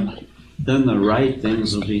 Yeah. Then the right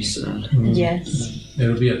things will be said. Yes.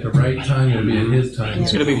 It'll be at the right time. It'll be at His time.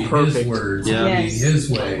 It's going to be perfect. His words. Yeah. It'll be His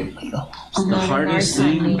way. The hardest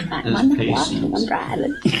thing is patience.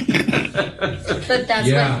 But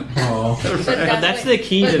that's Paul. That's the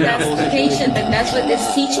key to that whole patience, and that's what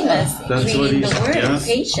it's teaching us. That's what reading the word,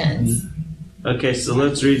 patience. Okay, so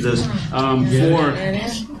let's read this.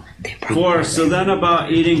 So then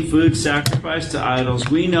about eating food sacrificed to idols,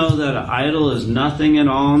 we know that an idol is nothing at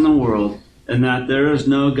all in the world, and that there is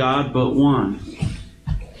no God but one.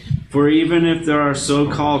 For even if there are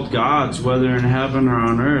so-called gods, whether in heaven or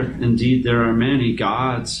on earth, indeed there are many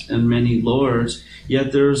gods and many lords,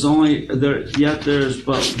 yet there is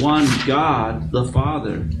but one God, the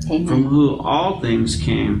Father, from whom all things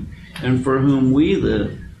came, and for whom we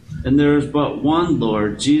live. And there is but one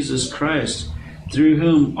Lord, Jesus Christ, through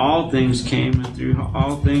whom all things came and through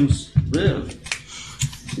all things live.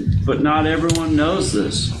 But not everyone knows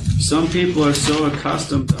this. Some people are so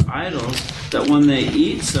accustomed to idols that when they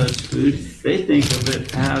eat such food, they think of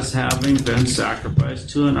it as having been sacrificed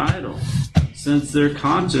to an idol, since their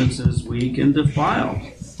conscience is weak and defiled.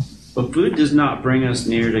 But food does not bring us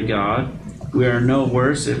near to God. We are no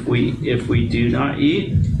worse if we do not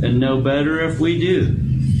eat, and no better if we do.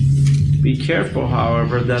 Be careful,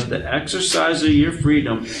 however, that the exercise of your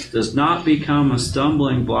freedom does not become a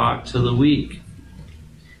stumbling block to the weak.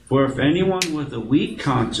 For if anyone with a weak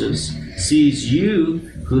conscience sees you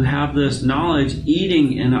who have this knowledge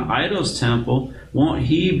eating in an idol's temple, won't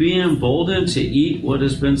he be emboldened to eat what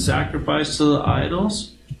has been sacrificed to the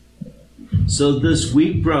idols? So this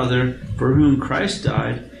weak brother for whom Christ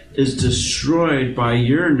died is destroyed by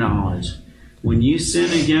your knowledge. When you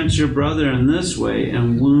sin against your brother in this way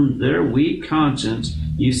and wound their weak conscience,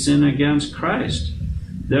 you sin against Christ.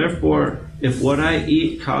 Therefore, if what I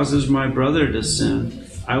eat causes my brother to sin,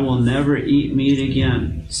 I will never eat meat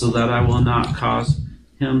again, so that I will not cause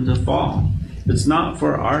him to fall. It's not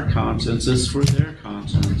for our conscience, it's for their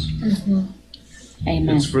conscience.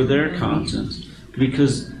 Amen. It's for their conscience.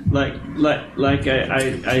 Because like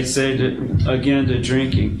I say again to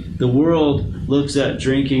drinking, the world looks at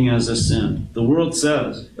drinking as a sin. The world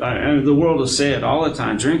says, the world will say it all the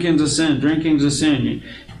time, drinking's a sin, drinking's a sin.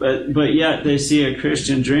 But yet they see a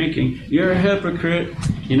Christian drinking, you're a hypocrite.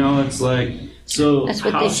 It's like, so that's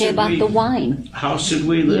what they say about the wine. How should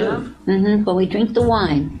we live? But we drink the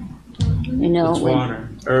wine. It's water,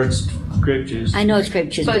 or it's grape juice. I know it's grape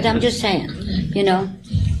juice, but I'm just saying,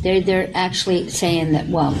 they're actually saying that,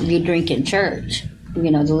 well, you drink in church, the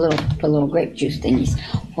little grape juice thingies.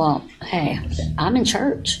 Well, hey, I'm in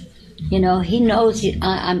church. He knows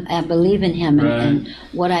I believe in him, and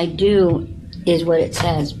what I do is what it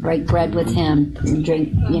says: break bread with him, and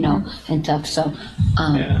drink, and stuff. So,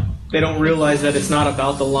 they don't realize that it's not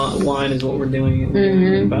about the wine is what we're doing,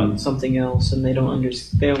 it's about something else, and they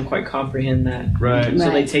don't quite comprehend that. Right. So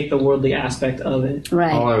they take the worldly aspect of it.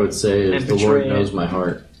 Right. All I would say is the Lord knows my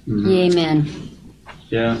heart. Amen.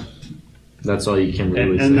 Yeah. That's all you can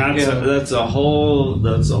really say. And that's a whole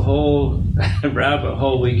rabbit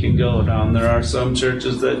hole we can go down. There are some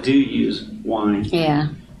churches that do use wine. Yeah.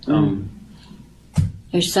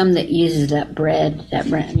 There's some that uses that bread, they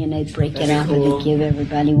break it up and they give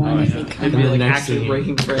everybody one as they come. It'd be And the like next active thing-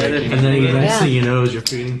 breaking bread. And then the next Yeah. thing you know is you're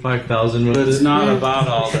feeding 5,000 with But it's it. not about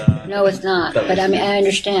all that. No, it's not. But I mean, I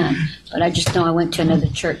understand. But I just know I went to another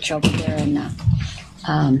church over there in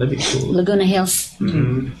That'd be cool. Laguna Hills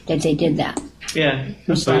Mhm. that they did that. Yeah.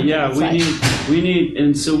 But yeah, we need,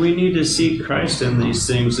 and so we need to see Christ in these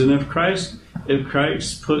things. And if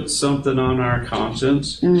Christ puts something on our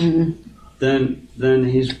conscience, Mm-hmm. then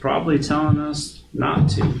He's probably telling us not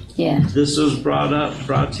to. Yeah. This was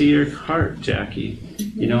brought to your heart, Jackie.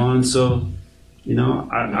 And so,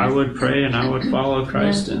 I would pray and I would follow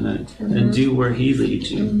Christ in it and do where He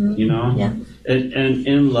leads you. Yeah. And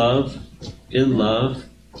in love,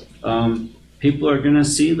 people are going to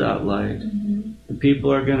see that light. The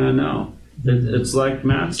people are going to know. It's like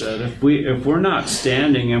Matt said. If we're not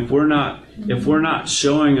standing, if we're not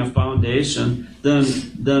showing a foundation, then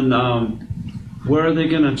where are they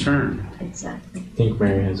going to turn? Exactly. I think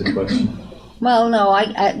Mary has a question. Well, no,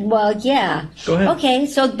 well, yeah. Go ahead. Okay,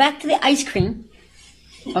 so back to the ice cream.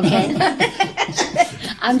 Okay.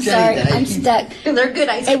 I'm sorry, I'm stuck. They're good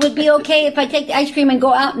ice It would be okay if I take the ice cream and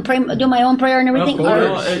go out and pray, do my own prayer and everything,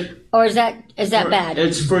 or is that bad?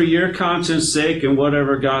 It's for your conscience sake and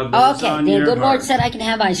whatever God lays Okay, on the your good heart. Lord said I can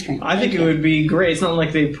have ice cream. I think it would be great. It's not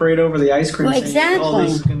like they prayed over the ice cream. Well, saying, oh, exactly.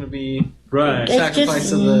 this is going to be Right. It's sacrifice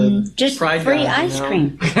just- of the just pride free God, ice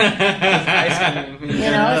cream. ice cream. You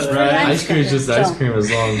know, it's free Right. Ice cream is just ice So- cream as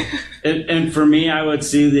long. And for me, I would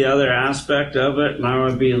see the other aspect of it, and I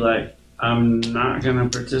would be like, I'm not going to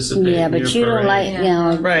participate. Yeah, in but your you don't parade. like, you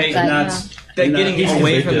know, Right. it's And like- that's That and getting that's-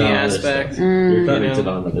 away from the convicted on this aspect. You're you know. convicted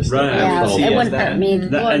on this stuff. Right. yeah, That's all. it wouldn't that. hurt me.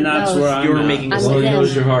 That- Lord and that's knows. where I'm You were at. making I'm As long as with it them.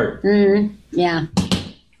 knows your heart. Yeah.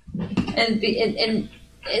 And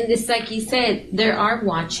it's like you said, they are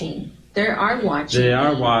watching. They are watching.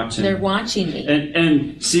 They're watching me.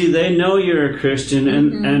 And see, they know you're a Christian,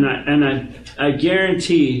 and I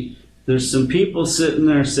guarantee there's some people sitting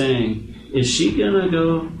there saying, "Is she gonna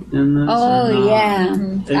go in this?" or Oh not? yeah.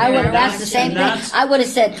 And I would. That's the same and thing. that's- I would have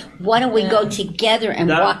said, "Why don't we go together and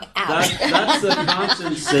walk out?" That's the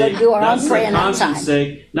conscience sake. do our own That's the praying conscience outside.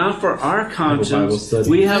 sake. Not for our Bible conscience. study.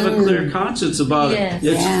 We have a clear conscience about Yes. it.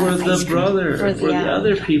 It's Yeah, for the ice cream. brother, For for the the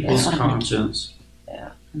other people's Yeah. conscience.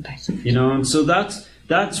 Okay. And so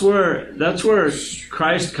that's where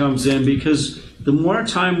Christ comes in, because the more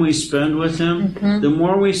time we spend with Him, the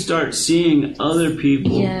more we start seeing other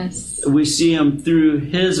people. Yes. We see Him through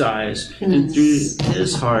His eyes and through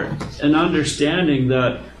His heart, and understanding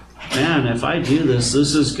that, man, if I do this,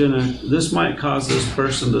 this might cause this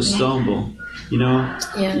person to stumble.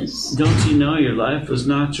 Yes. Don't you know your life is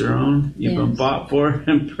not your own? You've been Yes. bought for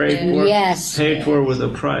and prayed for, Yes. paid for with a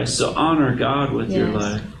price. So honor God with your Yes.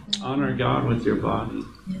 life. Honor God with your body.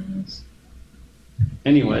 Yes.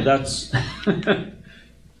 Anyway, that's.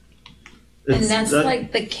 And that's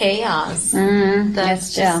like the chaos. Mm,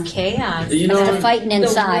 That's that's just chaos. You know- That's the fighting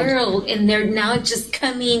inside. The world, and they're now just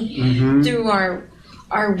coming Mhm. through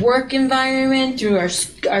our work environment, through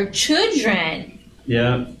our children.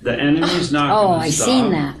 Yeah, the enemy's not Oh, going to I stop.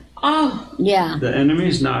 seen that. Oh, Yeah. The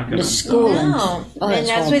enemy's not going The to school. stop. no. Oh, And that's that's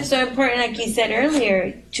horrible. what's so important, like you said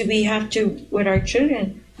earlier, we have to, with our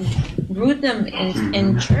children, root them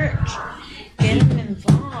in church. Get them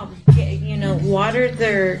involved. Water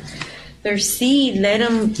their seed. Let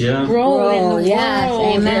them Yeah. grow in Grow, the yes,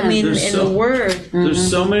 world. amen. I mean, There's in so- the Word. There's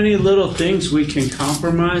so many little things we can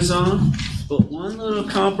compromise on, but one little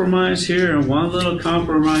compromise here and one little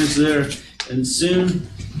compromise there, and soon,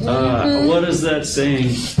 what is that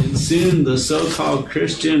saying? And soon the so-called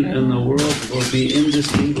Christian and the world will be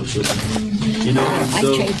indistinguishable. I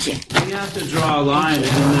So trade you. we have to draw a line in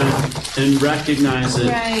there and recognize it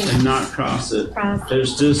Right. and not cross it. Cross it.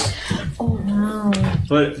 There's just, Oh, wow.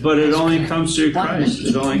 but it only comes through Christ.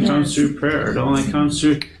 It only comes through prayer. It only comes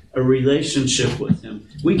through a relationship with Him.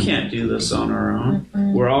 We can't do this on our own.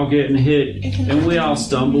 We're all getting hit, and we all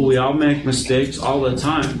stumble. We all make mistakes all the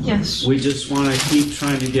time. Yes. We just want to keep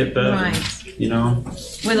trying to get better. Right.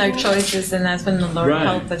 With our choices, and that's when the Lord Right.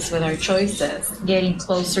 helps us with our choices. Getting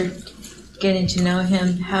closer, getting to know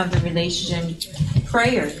Him, have the relationship,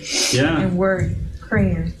 prayer, Yeah. and word,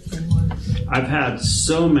 prayer. And word. I've had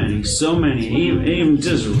so many, even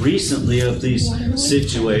just recently of these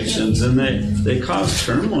situations, and they cause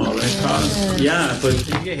turmoil. They cause, but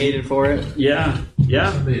You get hated for it. yeah.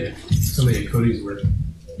 Somebody at Cody's work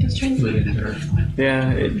living there.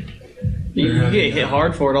 Yeah. You get hit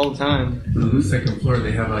hard for it all the time. On the second floor,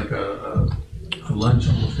 they have like a lunch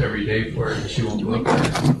almost every day for her, and she won't go up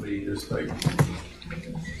there. Somebody just like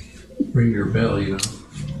ring your bell,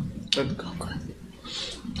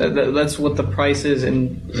 But That's what the price is,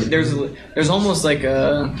 and there's almost like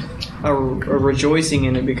a rejoicing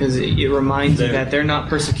in it because it reminds you that they're not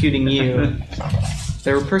persecuting you;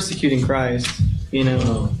 they were persecuting Christ. You know.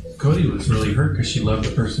 Well, Cody was really hurt because she loved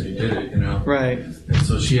the person who did it. You know. Right. And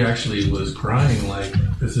so she actually was crying like,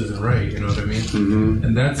 "This isn't right." You know what I mean? Mm-hmm.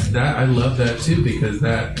 And that I love that too because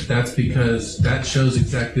that's because that shows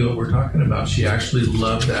exactly what we're talking about. She actually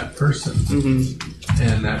loved that person,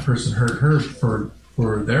 and that person hurt her for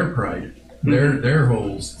their pride, their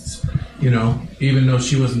holes, you know, even though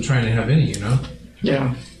she wasn't trying to have any, you know.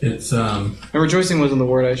 Yeah. It's And rejoicing wasn't the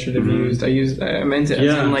word I should have used. I meant it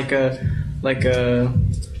as in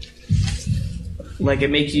like it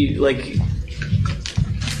makes you like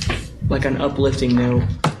an uplifting note,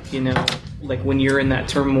 you know, like when you're in that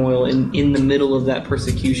turmoil in the middle of that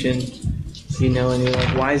persecution, you know, and you're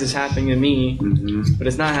like, why is this happening to me? But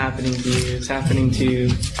it's not happening to you. It's happening to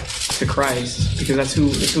Christ because that's who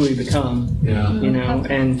we become. Yeah. You know,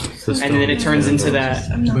 and then it turns into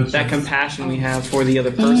that compassion we have for the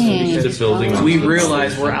other person because we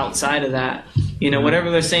realize we're outside of that. You know, whatever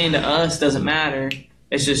they're saying to us doesn't matter.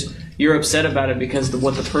 It's just you're upset about it because of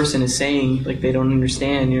what the person is saying, like they don't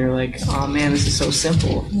understand. You're like, oh man, this is so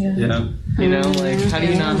simple. Yeah. You know, like how do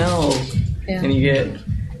you not know? Yeah. And you get.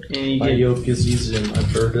 My yoke is easy and my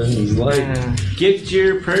burden is light. Get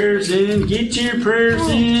your prayers in. Get your prayers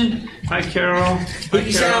in. Hi, Carol.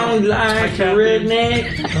 You sound like a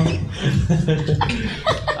redneck.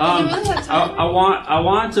 I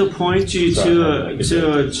want to point you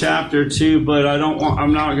to a chapter 2, but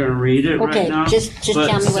I'm not going to read it right now. Just but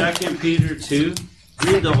tell me what. 2 Peter 2.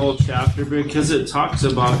 Read the whole chapter because it talks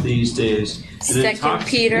about these days. Second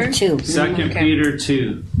Peter 2. 2 Peter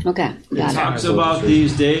 2. Okay, It got talks about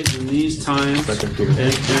these days and these times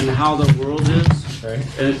and how the world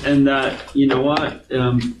is, and that you know what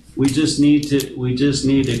we just need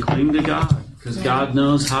to cling to God because God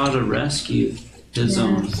knows how to rescue His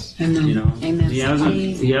own. Amen. You know, Amen. He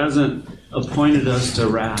hasn't appointed us to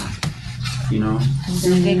wrath. You know.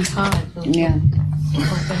 Get caught. Yeah.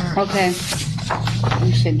 Okay.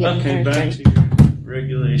 We should get Okay, back ready. to your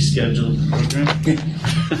regularly scheduled program.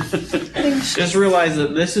 Just realize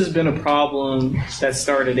that this has been a problem that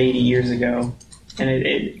started 80 years ago, and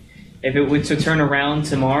if it were to turn around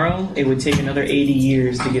tomorrow, it would take another 80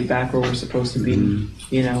 years to get back where we're supposed to be.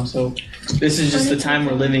 You know, so this is just the time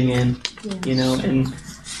we're living in. You know,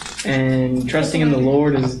 and trusting in the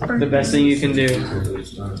Lord is the best thing you can do.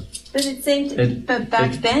 But but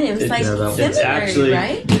back then it was like it's seminary, actually,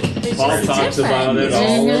 right? Paul talks about it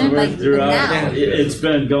all over throughout. It's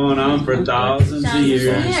been going on for thousands of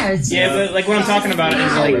years. Yeah, but like what I'm talking about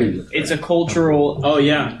is like it's a cultural. Oh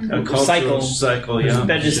yeah, a cultural cycle. Yeah,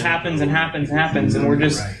 that just happens and happens and happens, and we're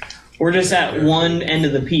just at one end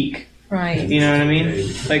of the peak. Right. You know what I mean?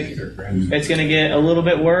 Like it's gonna get a little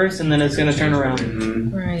bit worse, and then it's gonna turn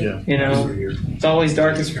around. Right. You know, it's always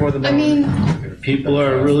darkest before the dawn. I mean, people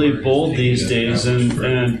are really bold these days,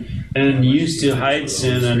 and used to hide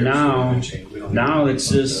sin, and now it's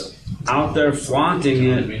just out there flaunting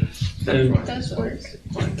it. And it does work.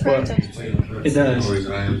 It does.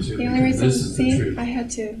 The only reason, I had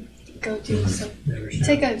to go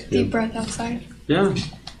take a deep breath outside. Yeah.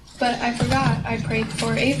 But I forgot. I prayed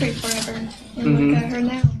for Avery forever. And look at her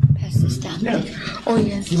now. Pass this down. Yeah. Oh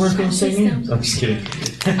yes. You weren't going to say me? I'm just kidding.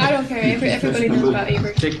 I don't care. Everybody knows about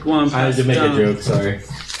Avery. Take one. I had to make a joke. Sorry.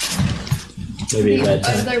 Maybe a bad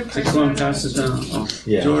time. Other Take person. one. Pass it down. Oh,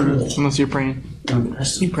 Yeah. Jordan. Unless you're praying.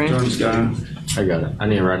 You praying? Jordan's got it. I got it. I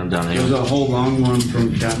need to write them down There's anyway. a whole long one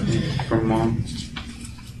from Kathy, from Mom.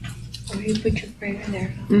 Oh, you put your prayer in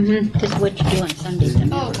there. Just what you do on Sundays.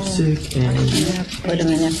 Oh, Sick and Put them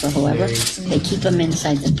in there for whoever. They keep them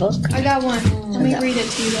inside the book. I got one. Let me read it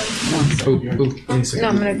to you though. No,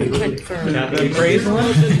 I'm gonna be good for the praise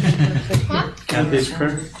one. Huh? Kathy's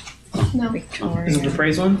prayer. No. Is it the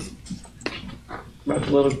praise one? About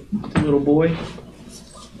the little boy.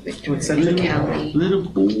 What's that? Little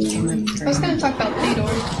boy. I was gonna talk about Theodore.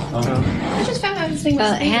 I just found out his name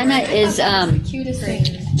was Theodore. Hannah is the cutest thing.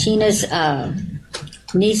 Tina's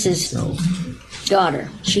niece's daughter.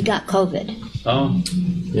 She got COVID. Oh.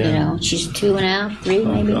 You know, she's 2.5, 3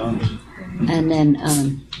 maybe. God. And then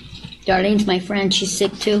Darlene's my friend. She's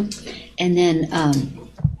sick too. And then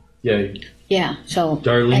yeah. So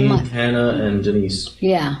Darlene, Hannah, and Denise.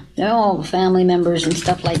 yeah, they're all family members and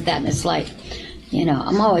stuff like that. And it's like, you know,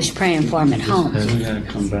 I'm always praying for them at home. We gotta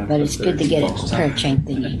come back. But it's good to get a prayer chain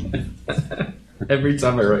thingy. Every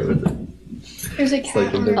time I write with it. There's a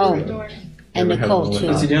cat on the door. And Never had Nicole one too.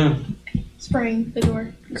 What's he doing? Spraying the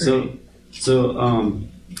door. So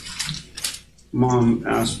Mom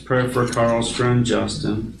asked prayer for Carl's friend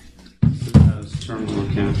Justin, who has terminal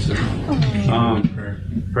cancer.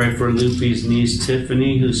 Pray for Loopy's niece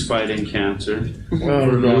Tiffany, who's fighting cancer.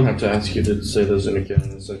 Well, I'll have to ask you to say those again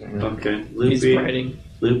in a second. Okay. writing.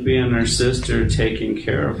 Loopy and her sister taking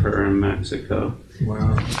care of her in Mexico.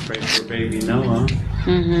 Wow. Pray for baby Noah.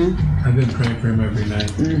 Mm-hmm. I've been praying for him every night.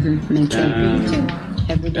 Mm-hmm. Me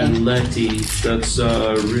too. Every day. And Letty, that's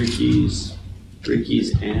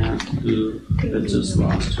Ricky's aunt, who had just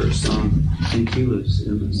lost her son. I think he was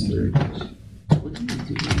in his 30s. What did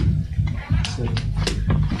he do?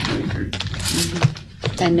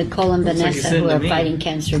 And Nicole and Looks like Vanessa, he's who are sitting to me. fighting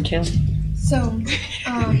cancer too. So,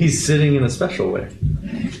 He's sitting in a special way.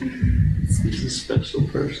 He's a special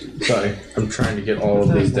person. Sorry, I'm trying to get all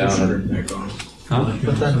of these down. Back on. Huh?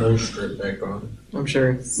 Put that nose strip back on. I'm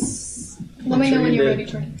sure. let me know when you're ready,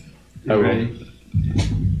 Jordan. I will. Ready?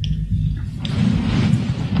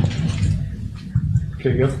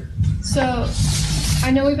 Okay, go. So,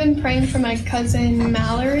 I know we've been praying for my cousin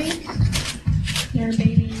Mallory and her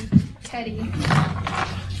baby Teddy.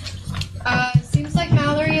 Seems like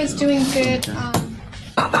Mallory is doing good.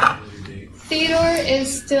 Theodore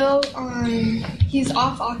is still he's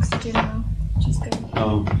off oxygen now, which is good.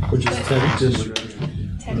 Oh, Which is Teddy?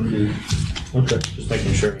 Teddy. Okay, just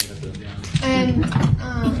making sure. And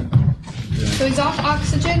so he's off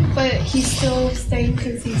oxygen, but he's still staying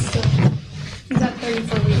because he's at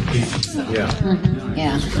 34 weeks. So, Yeah. Mm-hmm.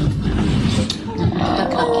 Yeah. Look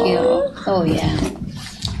how cute. Oh yeah.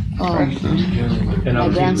 Oh, And my I'll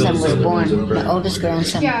keep grandson those was other born. ones in prayer. My oldest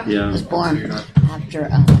grandson Yeah. was born after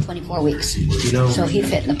 24 weeks. You know, So he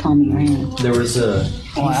fit in the palm of your hand. there was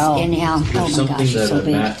Wow. Anyhow, there's oh my something gosh, he's that so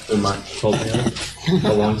big. Matt told me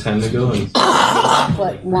a long time ago, and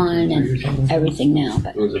Foot one and everything now,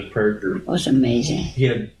 but it was a prayer group. it was amazing. He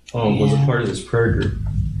had was a part of this prayer group,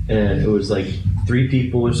 and it was like 3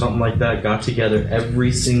 people or something like that got together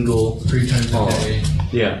every single 3 times a day.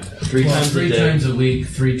 yeah 3 Well, times a 3 day. times a week,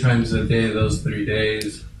 3 times a day, those 3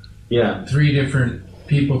 days. Yeah, 3 different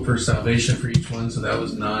people for salvation for each one, so that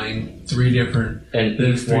was 9. 3 different. and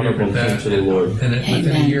There's each 3 one of them different came that. to the Lord And within a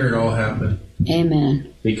Amen. year, it all happened. Amen.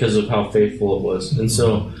 because of how faithful it was. And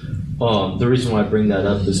so, the reason why I bring that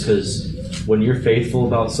up is because when you're faithful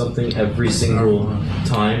about something every single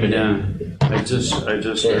time, and Yeah. I just it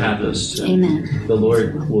heard happens, this too. Amen. the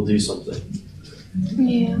Lord will do something.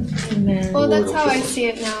 Yeah. Amen. Well, that's Lord how will I show see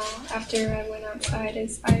it now. After I went outside,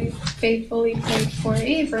 is I faithfully prayed for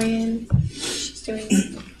Avery, and she's doing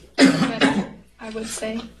better, I would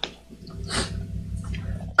say.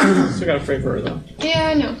 Still gotta pray for her though. Yeah,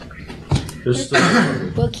 I know. Just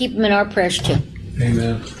We'll keep him in our prayers too.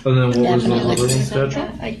 Amen. and then what was the Definitely. other ones,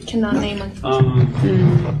 Dad? I cannot name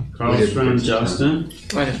them. Carl's friend Justin,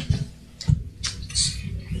 Go ahead.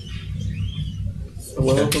 The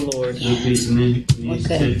will of the Lord. Loopy's niece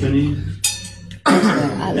Okay. Tiffany,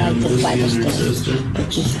 I like and the Lucy Bible and her study. sister. But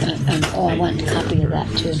just, I want a copy of that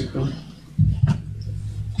too.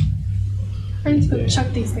 I need to go chuck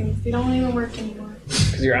these things. They don't even work anymore.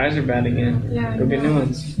 Because your eyes are bad again. Yeah, I Go get new know.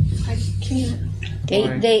 ones. I can't.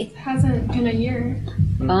 They, It hasn't been a year.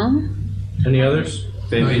 Any others?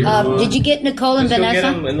 Baby did you get Nicole and Let's go get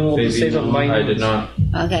Vanessa? them and then we'll Baby save them by I did not.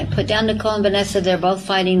 Okay, put down Nicole and Vanessa. They're both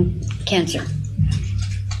fighting cancer.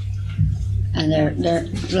 And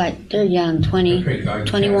they're young, I 20. pray God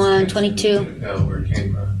 21, cast 22. cancer to hell where it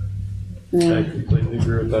came from. I Yeah. completely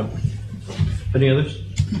agree with that. Any others?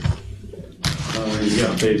 You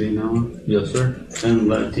got baby Noah Yes, sir. and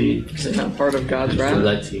Letty, Is it not part of God's So wrath?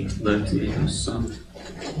 Letty. Letty, his son,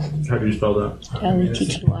 How do you spell that?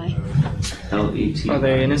 Letty. L-E-T. Are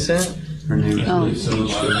they innocent? Her name is Oh. So a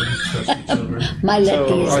lot of especially children. My Letty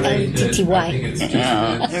So, is are they- I think Letty. it's just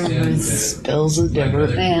Yeah, that sin everybody that, spells it like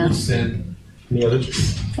different. other Yeah. people's sin, Any others?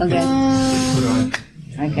 Okay. put on.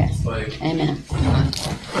 Okay. It's like Amen.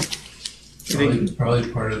 probably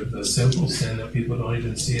part of the simple sin that people don't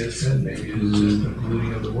even see as sin. Maybe it's just the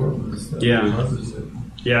polluting of the world. and stuff that Yeah. causes it.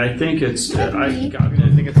 Yeah, I think it's. I I think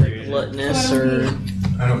it's like gluttonous or.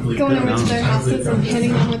 I don't believe Going that. over to their I don't believe houses and that.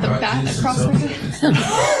 hitting them with a God, bat Jesus across their himself.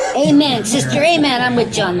 head. Amen, sister. Amen. I'm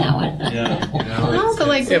with you on that one. Yeah. You know, No, but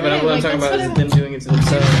like, Yeah, but really, what I'm like, talking that's about what is I them doing it to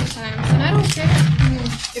themselves. sometimes, and I don't care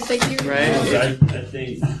if they do. Right? I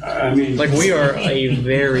think. I mean, Like, we are a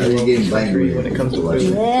very wealthy country when it comes to food.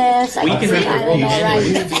 Yes, I We can can see have that. a All peace. We right.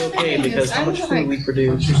 would be okay because how much food we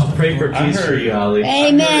produce. Pray for peace for you, Ali.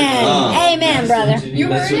 Amen. Amen, brother. You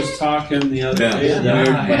This heard was it? talking the other day. Yeah.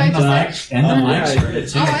 that What I just said? a lot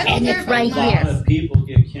And it's right here. of people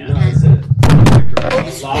get cancer. A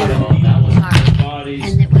lot of people's bodies.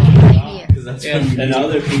 And it was right here. Because I That's Yeah. when you And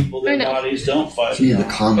other people, their I know. bodies don't fight See, it the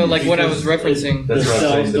off. common. But like what I was referencing, The That's what I'm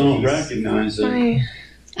cells saying, the don't peace. recognize it. My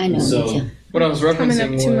I know. So- me too. what I was coming up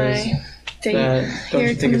referencing to was my date. that don't Here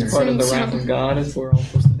you think coming it's part of the soon, wrath so- of God if we're all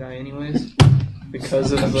supposed to die anyways?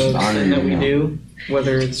 Because of the sin that we do,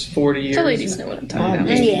 whether it's 40 years. The ladies know what I'm talking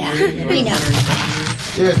about. Yeah, we know.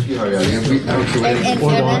 Yes, sweetheart. I don't care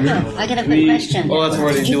what And no, I got a quick question. Well, that's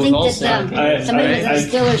what Do they you do with think all that sin. somebody was in a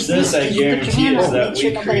still or sleep? This I Can you put your guarantee hand is on it, that make sure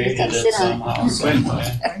we nobody gets created to it sit on it? somehow, some way.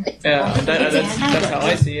 Yeah, that's how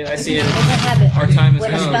I see it. I see it. It's a habit. Our time is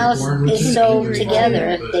When a gone. spouse is so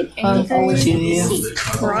together, they always Do you? seek.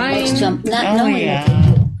 Crying. Jump, not Oh, knowing yeah. what they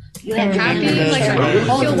do. You have to Happy, be like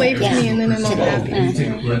he'll wait for me and then I'm all happy.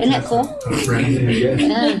 Isn't that cool? Yeah.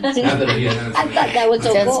 See, I thought that was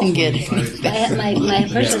so cool. Doesn't get it. My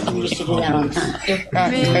first husband used to do that all the time.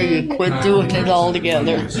 After you quit doing it all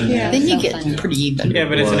together. Yeah. Then you So get funny. pretty even. Yeah,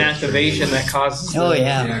 but it's an activation that causes Oh,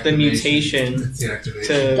 yeah. the mutation It's the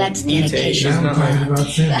activation. to That's mutate. dedication. It's not like, about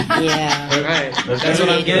sin. Yeah. right. That's what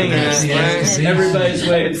I'm getting at. Yes. Right? Everybody's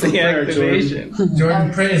waiting It's for the prayer, Jordan. activation.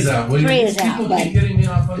 Jordan, pray us out. Will you? Pray us out, People bud. keep getting me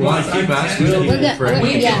off on Well, I this. keep asking can't- people We're for gonna-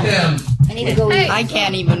 Wink yeah. at them. I need to go. Hey. I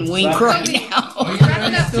can't even wink right now. Oh,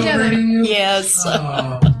 Wrap it up still together. hurting you? Yes.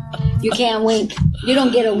 Oh, You can't wink. You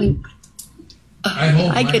don't get a wink. I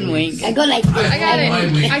hope I my can wink. wink. I go like this. I got it. my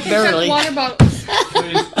wink. I can Barely. check water bottles.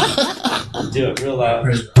 Do it real loud.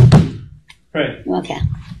 Praise God. Pray. Okay.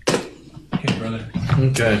 Okay, brother.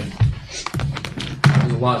 Okay.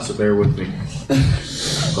 There's a lot, so bear with me.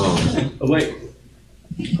 Oh, Oh, wait.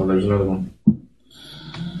 there's another one.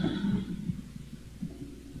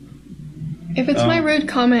 If it's my rude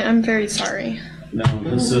comment, I'm very sorry. No,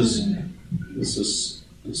 this is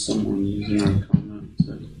someone using our comment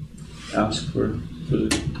to ask for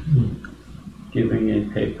food, giving a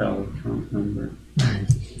PayPal account number.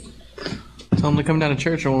 Tell him to come down to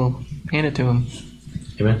church and we'll hand it to him.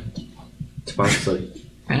 Amen. It's Bible study.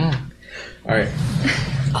 Yeah. All right.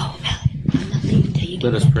 Oh, I'm not leaving till you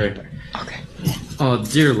Let get us pray. Okay. Oh,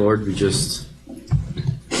 dear Lord, we just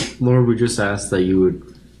ask that you would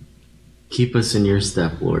keep us in your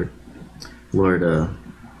step, Lord. Lord,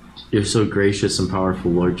 you're so gracious and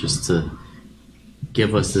powerful, Lord, just to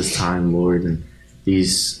give us this time, Lord, and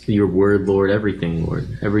your word, Lord, everything,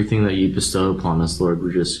 Lord. Everything that you bestow upon us, Lord,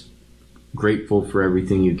 we're just grateful for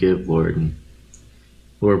everything you give, Lord. And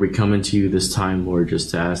Lord, we come into you this time, Lord,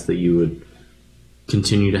 just to ask that you would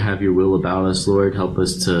continue to have your will about us, Lord. Help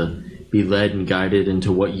us to be led and guided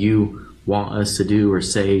into what you want us to do or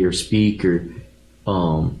say or speak or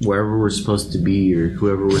wherever we're supposed to be or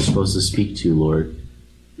whoever we're supposed to speak to, Lord.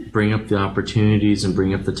 Bring up the opportunities and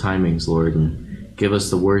bring up the timings, Lord, and give us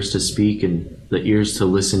the words to speak and the ears to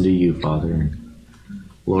listen to you, Father. And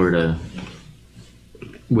Lord,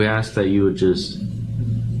 we ask that you would just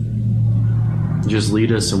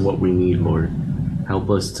lead us in what we need, Lord. Help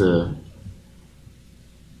us to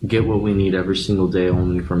get what we need every single day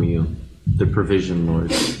only from you, the provision,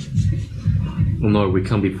 Lord. And Lord, we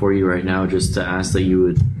come before you right now just to ask that you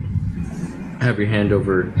would have your hand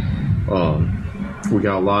over, we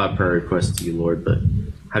got a lot of prayer requests to you, Lord, but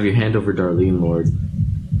have your hand over Darlene, Lord.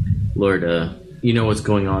 Lord, you know what's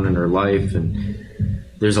going on in her life, and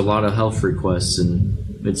there's a lot of health requests,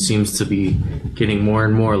 and it seems to be getting more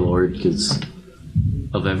and more, Lord, because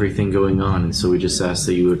of everything going on. And so we just ask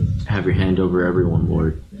that you would have your hand over everyone,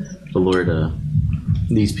 Lord. But Lord,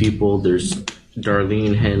 these people, there's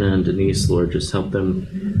Darlene, Hannah, and Denise, Lord, just help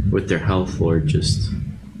them with their health, Lord. Just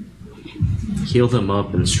heal them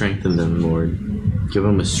up and strengthen them, Lord. Give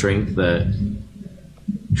them a strength that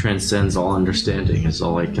transcends all understanding is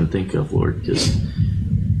all I can think of, Lord, because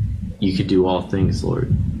you can do all things,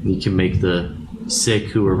 Lord. You can make the sick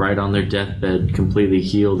who are right on their deathbed completely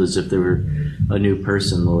healed as if they were a new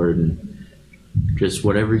person, Lord. And just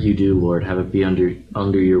whatever you do, Lord, have it be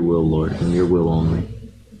under your will, Lord, and your will only.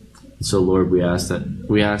 So, Lord, we ask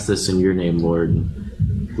this in your name, Lord.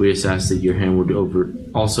 And we just ask that your hand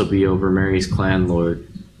would also be over Mary's clan, Lord.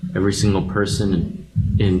 Every single person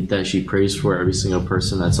in that she prays for, every single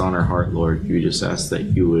person that's on her heart, Lord. We just ask that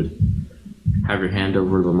you would have your hand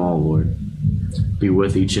over them all, Lord. Be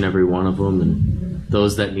with each and every one of them, and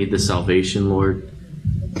those that need the salvation, Lord.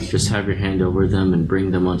 Just have your hand over them and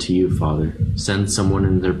bring them unto you, Father. Send someone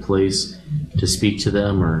in their place to speak to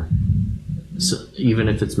them, or even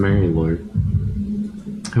if it's Mary, Lord.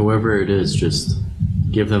 Whoever it is, just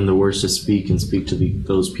give them the words to speak and speak to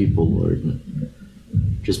those people, Lord. And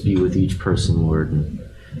just be with each person, Lord. And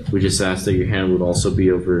we just ask that your hand would also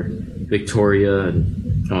be over Victoria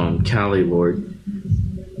and Callie, Lord.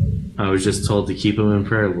 I was just told to keep them in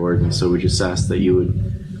prayer, Lord, and so we just ask that you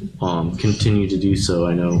would continue to do so.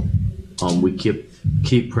 I know we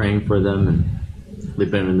keep praying for them, and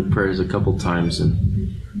they've been in the prayers a couple times.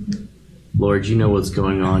 And Lord, you know what's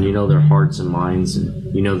going on. You know their hearts and minds,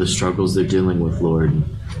 and you know the struggles they're dealing with, Lord.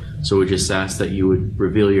 So we just ask that you would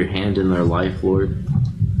reveal your hand in their life, Lord,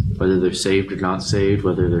 whether they're saved or not saved,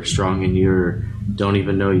 whether they're strong in you or don't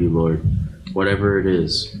even know you, Lord. Whatever it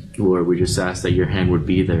is, Lord, we just ask that your hand would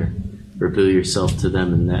be there. Reveal yourself to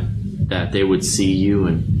them, and that they would see you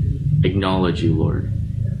and acknowledge you, Lord.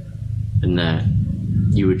 And that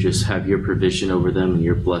you would just have your provision over them and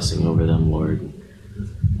your blessing over them, Lord.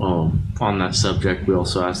 On that subject, we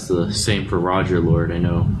also ask the same for Roger, Lord. I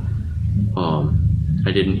know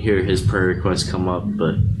I didn't hear his prayer request come up,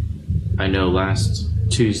 but I know last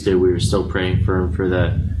Tuesday we were still praying for him for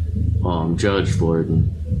that judge, Lord.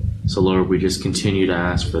 And so, Lord, we just continue to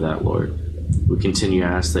ask for that, Lord. We continue to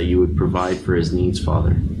ask that you would provide for his needs,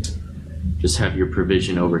 Father. Just have your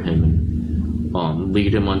provision over him and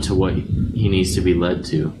lead him unto what he needs to be led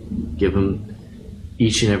to. Give him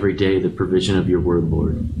each and every day the provision of your word,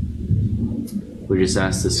 Lord. We just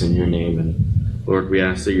ask this in your name. And Lord, we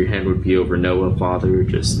ask that your hand would be over Noah, Father.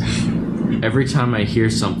 Just every time I hear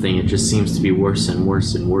something, it just seems to be worse and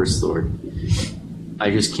worse and worse, Lord. I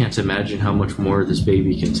just can't imagine how much more this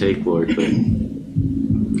baby can take, Lord. But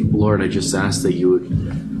Lord, I just ask that you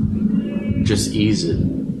would just ease it.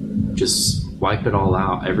 Just wipe it all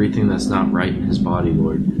out. Everything that's not right in his body,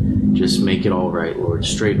 Lord. Just make it all right, Lord.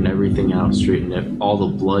 Straighten everything out. Straighten all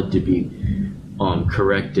the blood to be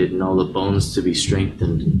corrected and all the bones to be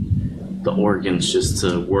strengthened. And the organs just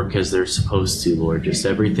to work as they're supposed to, Lord. Just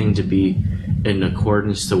everything to be in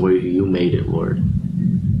accordance to the way you made it, Lord.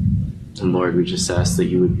 And Lord, we just ask that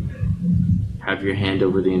you would have your hand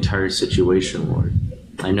over the entire situation, Lord.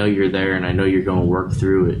 I know you're there, and I know you're going to work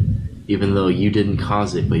through it, even though you didn't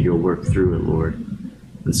cause it, but you'll work through it, Lord.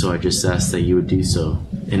 And so I just ask that you would do so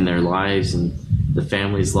in their lives, and the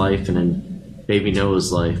family's life, and in baby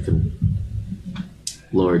Noah's life. And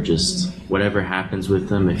Lord, just whatever happens with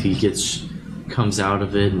them, if he comes out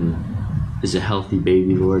of it and is a healthy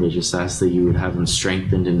baby, Lord, I just ask that you would have him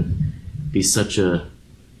strengthened and be such a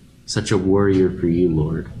warrior for you,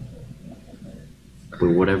 Lord. But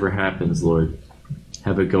whatever happens, Lord,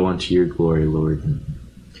 have it go unto your glory, Lord. And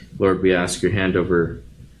Lord, we ask your hand over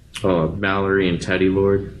Mallory and Teddy,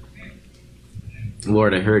 Lord.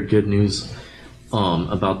 Lord, I heard good news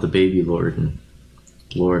about the baby, Lord. And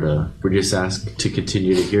Lord, we just ask to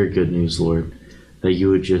continue to hear good news, Lord, that you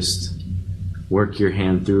would just work your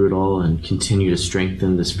hand through it all and continue to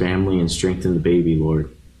strengthen this family and strengthen the baby,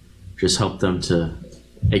 Lord. Just help them to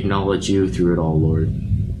acknowledge you through it all, Lord.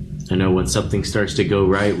 I know when something starts to go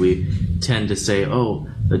right, we tend to say, oh,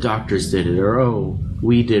 the doctors did it, or oh,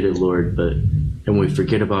 we did it, Lord, and we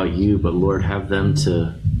forget about you. But Lord, have them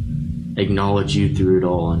to acknowledge you through it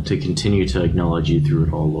all and to continue to acknowledge you through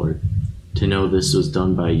it all, Lord. To know this was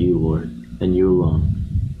done by you, Lord, and you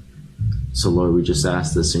alone. So Lord, we just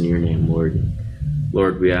ask this in your name, Lord.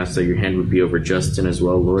 Lord, we ask that your hand would be over Justin as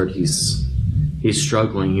well, Lord. He's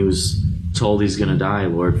struggling. He was told he's going to die,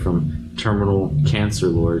 Lord, from terminal cancer,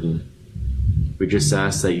 Lord. And we just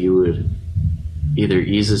ask that you would either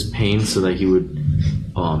ease his pain so that he would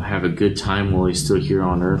have a good time while he's still here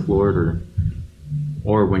on earth, Lord,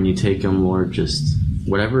 or when you take him, Lord, just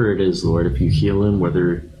whatever it is, Lord, if you heal him,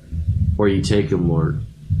 or you take him, Lord,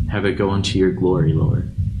 have it go unto your glory,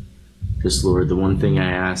 Lord. Just, Lord, the one thing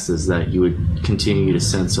I ask is that you would continue to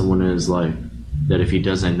send someone in his life, that if he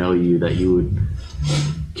doesn't know you, that you would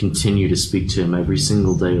continue to speak to him every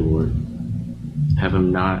single day, Lord. Have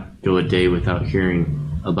him not go a day without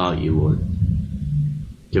hearing about you, Lord.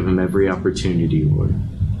 Give him every opportunity, Lord.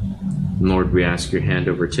 And Lord, we ask your hand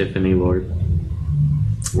over Tiffany, Lord.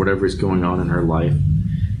 Whatever's going on in her life,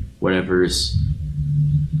 whatever's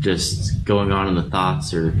just going on in the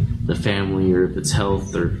thoughts or the family, or if it's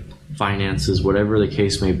health or finances, whatever the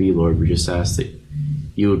case may be, Lord, we just ask that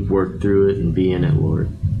you would work through it and be in it, Lord.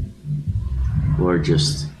 Lord,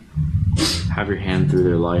 just have your hand through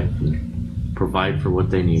their life and provide for what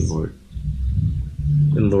they need, Lord.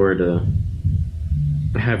 And Lord,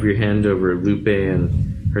 have your hand over Lupe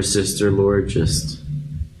and her sister, Lord. Just,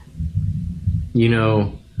 you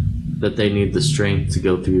know that they need the strength to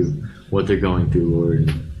go through what they're going through,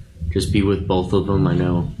 Lord. Just be with both of them. I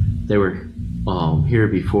know they were here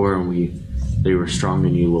before, and they were strong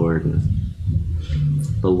in you, Lord.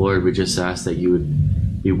 But Lord, we just ask that you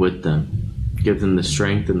would be with them. Give them the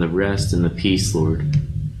strength and the rest and the peace, Lord.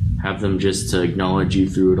 Have them just to acknowledge you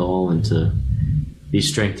through it all and to be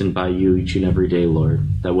strengthened by you each and every day,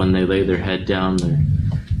 Lord. That when they lay their head down, they're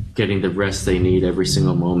getting the rest they need every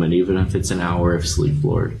single moment, even if it's an hour of sleep,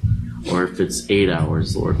 Lord. or if it's 8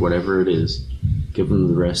 hours, Lord, whatever it is, give them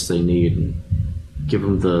the rest they need, and give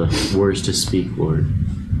them the words to speak, Lord,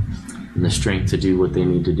 and the strength to do what they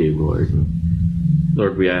need to do, Lord. And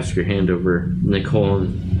Lord, we ask your hand over Nicole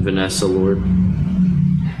and Vanessa, Lord.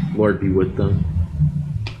 Lord, be with them.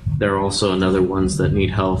 There are also another ones that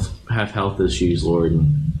need health, have health issues, Lord.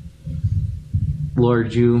 And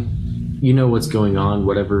Lord, you know what's going on,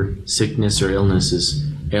 whatever sickness or illness is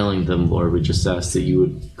ailing them, Lord. We just ask that you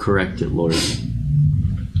would correct it, Lord.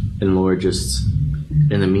 And Lord, just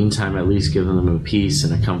in the meantime, at least give them a peace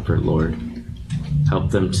and a comfort, Lord.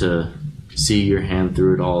 Help them to see your hand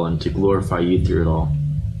through it all and to glorify you through it all.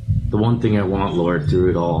 The one thing I want, Lord,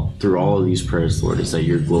 through it all, through all of these prayers, Lord, is that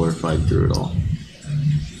you're glorified through it all.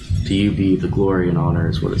 To you be the glory and honor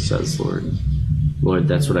is what it says, Lord. Lord,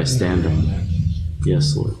 that's what I stand on.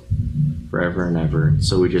 Yes, Lord. Forever and ever.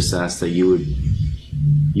 So we just ask that you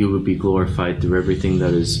would be glorified through everything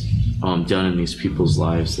that is done in these people's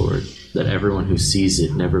lives, Lord. That everyone who sees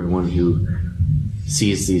it and everyone who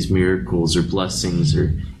sees these miracles or blessings,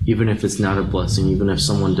 or even if it's not a blessing, even if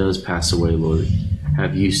someone does pass away, Lord,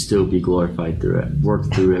 have you still be glorified through it.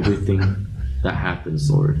 Work through everything that happens,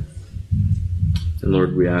 Lord. And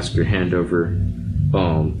Lord, we ask your hand over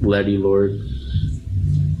Letty, Lord.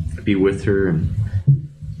 Be with her, and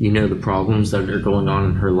you know the problems that are going on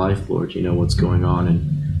in her life, Lord. You know what's going on,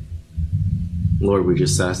 and Lord, we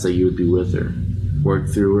just ask that you would be with her. Work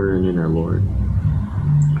through her and in her, Lord.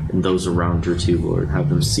 And those around her too, Lord. Have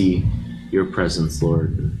them see your presence,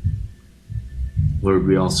 Lord. Lord,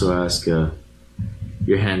 we also ask your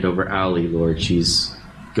hand over Allie, Lord. She's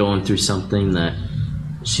going through something that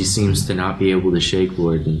she seems to not be able to shake,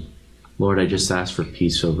 Lord. And Lord, I just ask for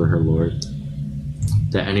peace over her, Lord.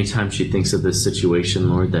 That anytime she thinks of this situation,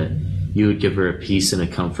 Lord, that you would give her a peace and a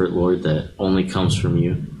comfort, Lord, that only comes from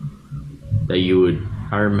you. That you would,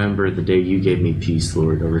 I remember the day you gave me peace,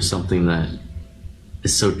 Lord, over something that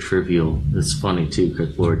is so trivial. It's funny too,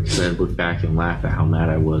 because Lord, because I look back and laugh at how mad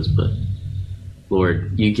I was, but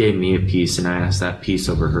Lord, you gave me a peace, and I ask that peace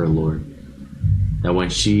over her, Lord. That when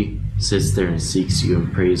she sits there and seeks you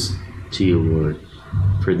and prays to you, Lord,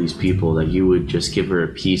 for these people, that you would just give her a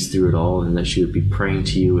peace through it all, and that she would be praying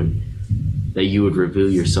to you, and that you would reveal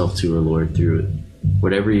yourself to her, Lord, through it.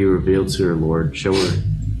 Whatever you reveal to her, Lord, show her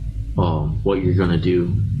what you're going to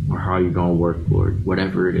do or how you're going to work, Lord.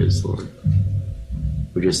 Whatever it is, Lord.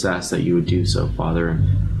 We just ask that you would do so, Father,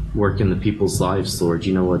 and work in the people's lives, Lord.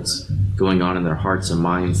 You know what's going on in their hearts and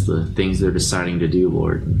minds, the things they're deciding to do,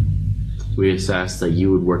 Lord. We just ask that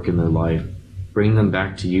you would work in their life. Bring them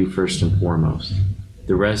back to you first and foremost.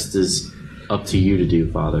 The rest is up to you to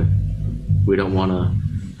do, Father. We don't want to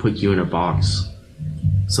put you in a box.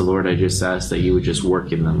 So, Lord, I just ask that you would just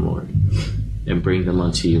work in them, Lord, and bring them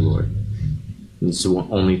unto you, Lord. And it's the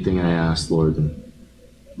only thing I ask, Lord. And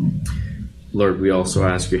Lord, we also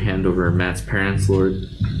ask your hand over Matt's parents, Lord.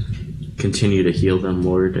 Continue to heal them,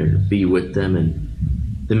 Lord, or be with them.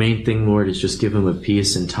 And the main thing, Lord, is just give them a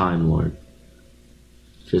peace and time, Lord.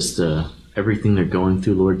 Just everything they're going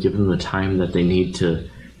through, Lord, give them the time that they need to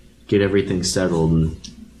get everything settled, and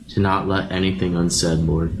to not let anything unsaid,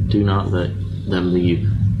 Lord. Do not let them leave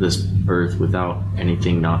this earth without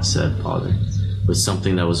anything not said, Father. With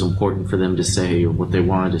something that was important for them to say, or what they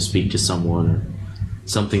wanted to speak to someone, or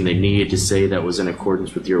something they needed to say that was in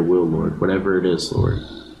accordance with your will, Lord. Whatever it is, Lord,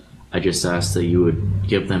 I just ask that you would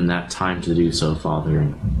give them that time to do so, Father.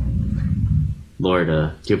 And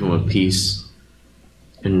Lord, give them a peace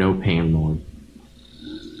and no pain, Lord.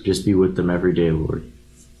 Just be with them every day, Lord.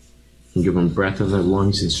 And give them breath in their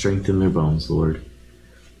lungs and strength in their bones, Lord.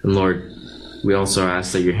 And Lord, we also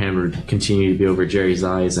ask that your hand would continue to be over Jerry's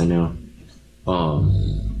eyes. I know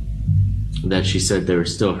that she said they were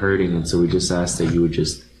still hurting, and so we just ask that you would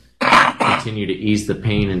just continue to ease the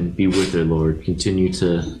pain and be with her, Lord. Continue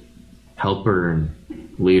to help her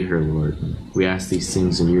and lead her, Lord. We ask these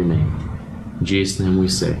things in your name. In Jesus' name we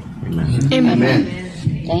say, amen. Amen.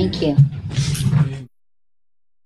 Thank you.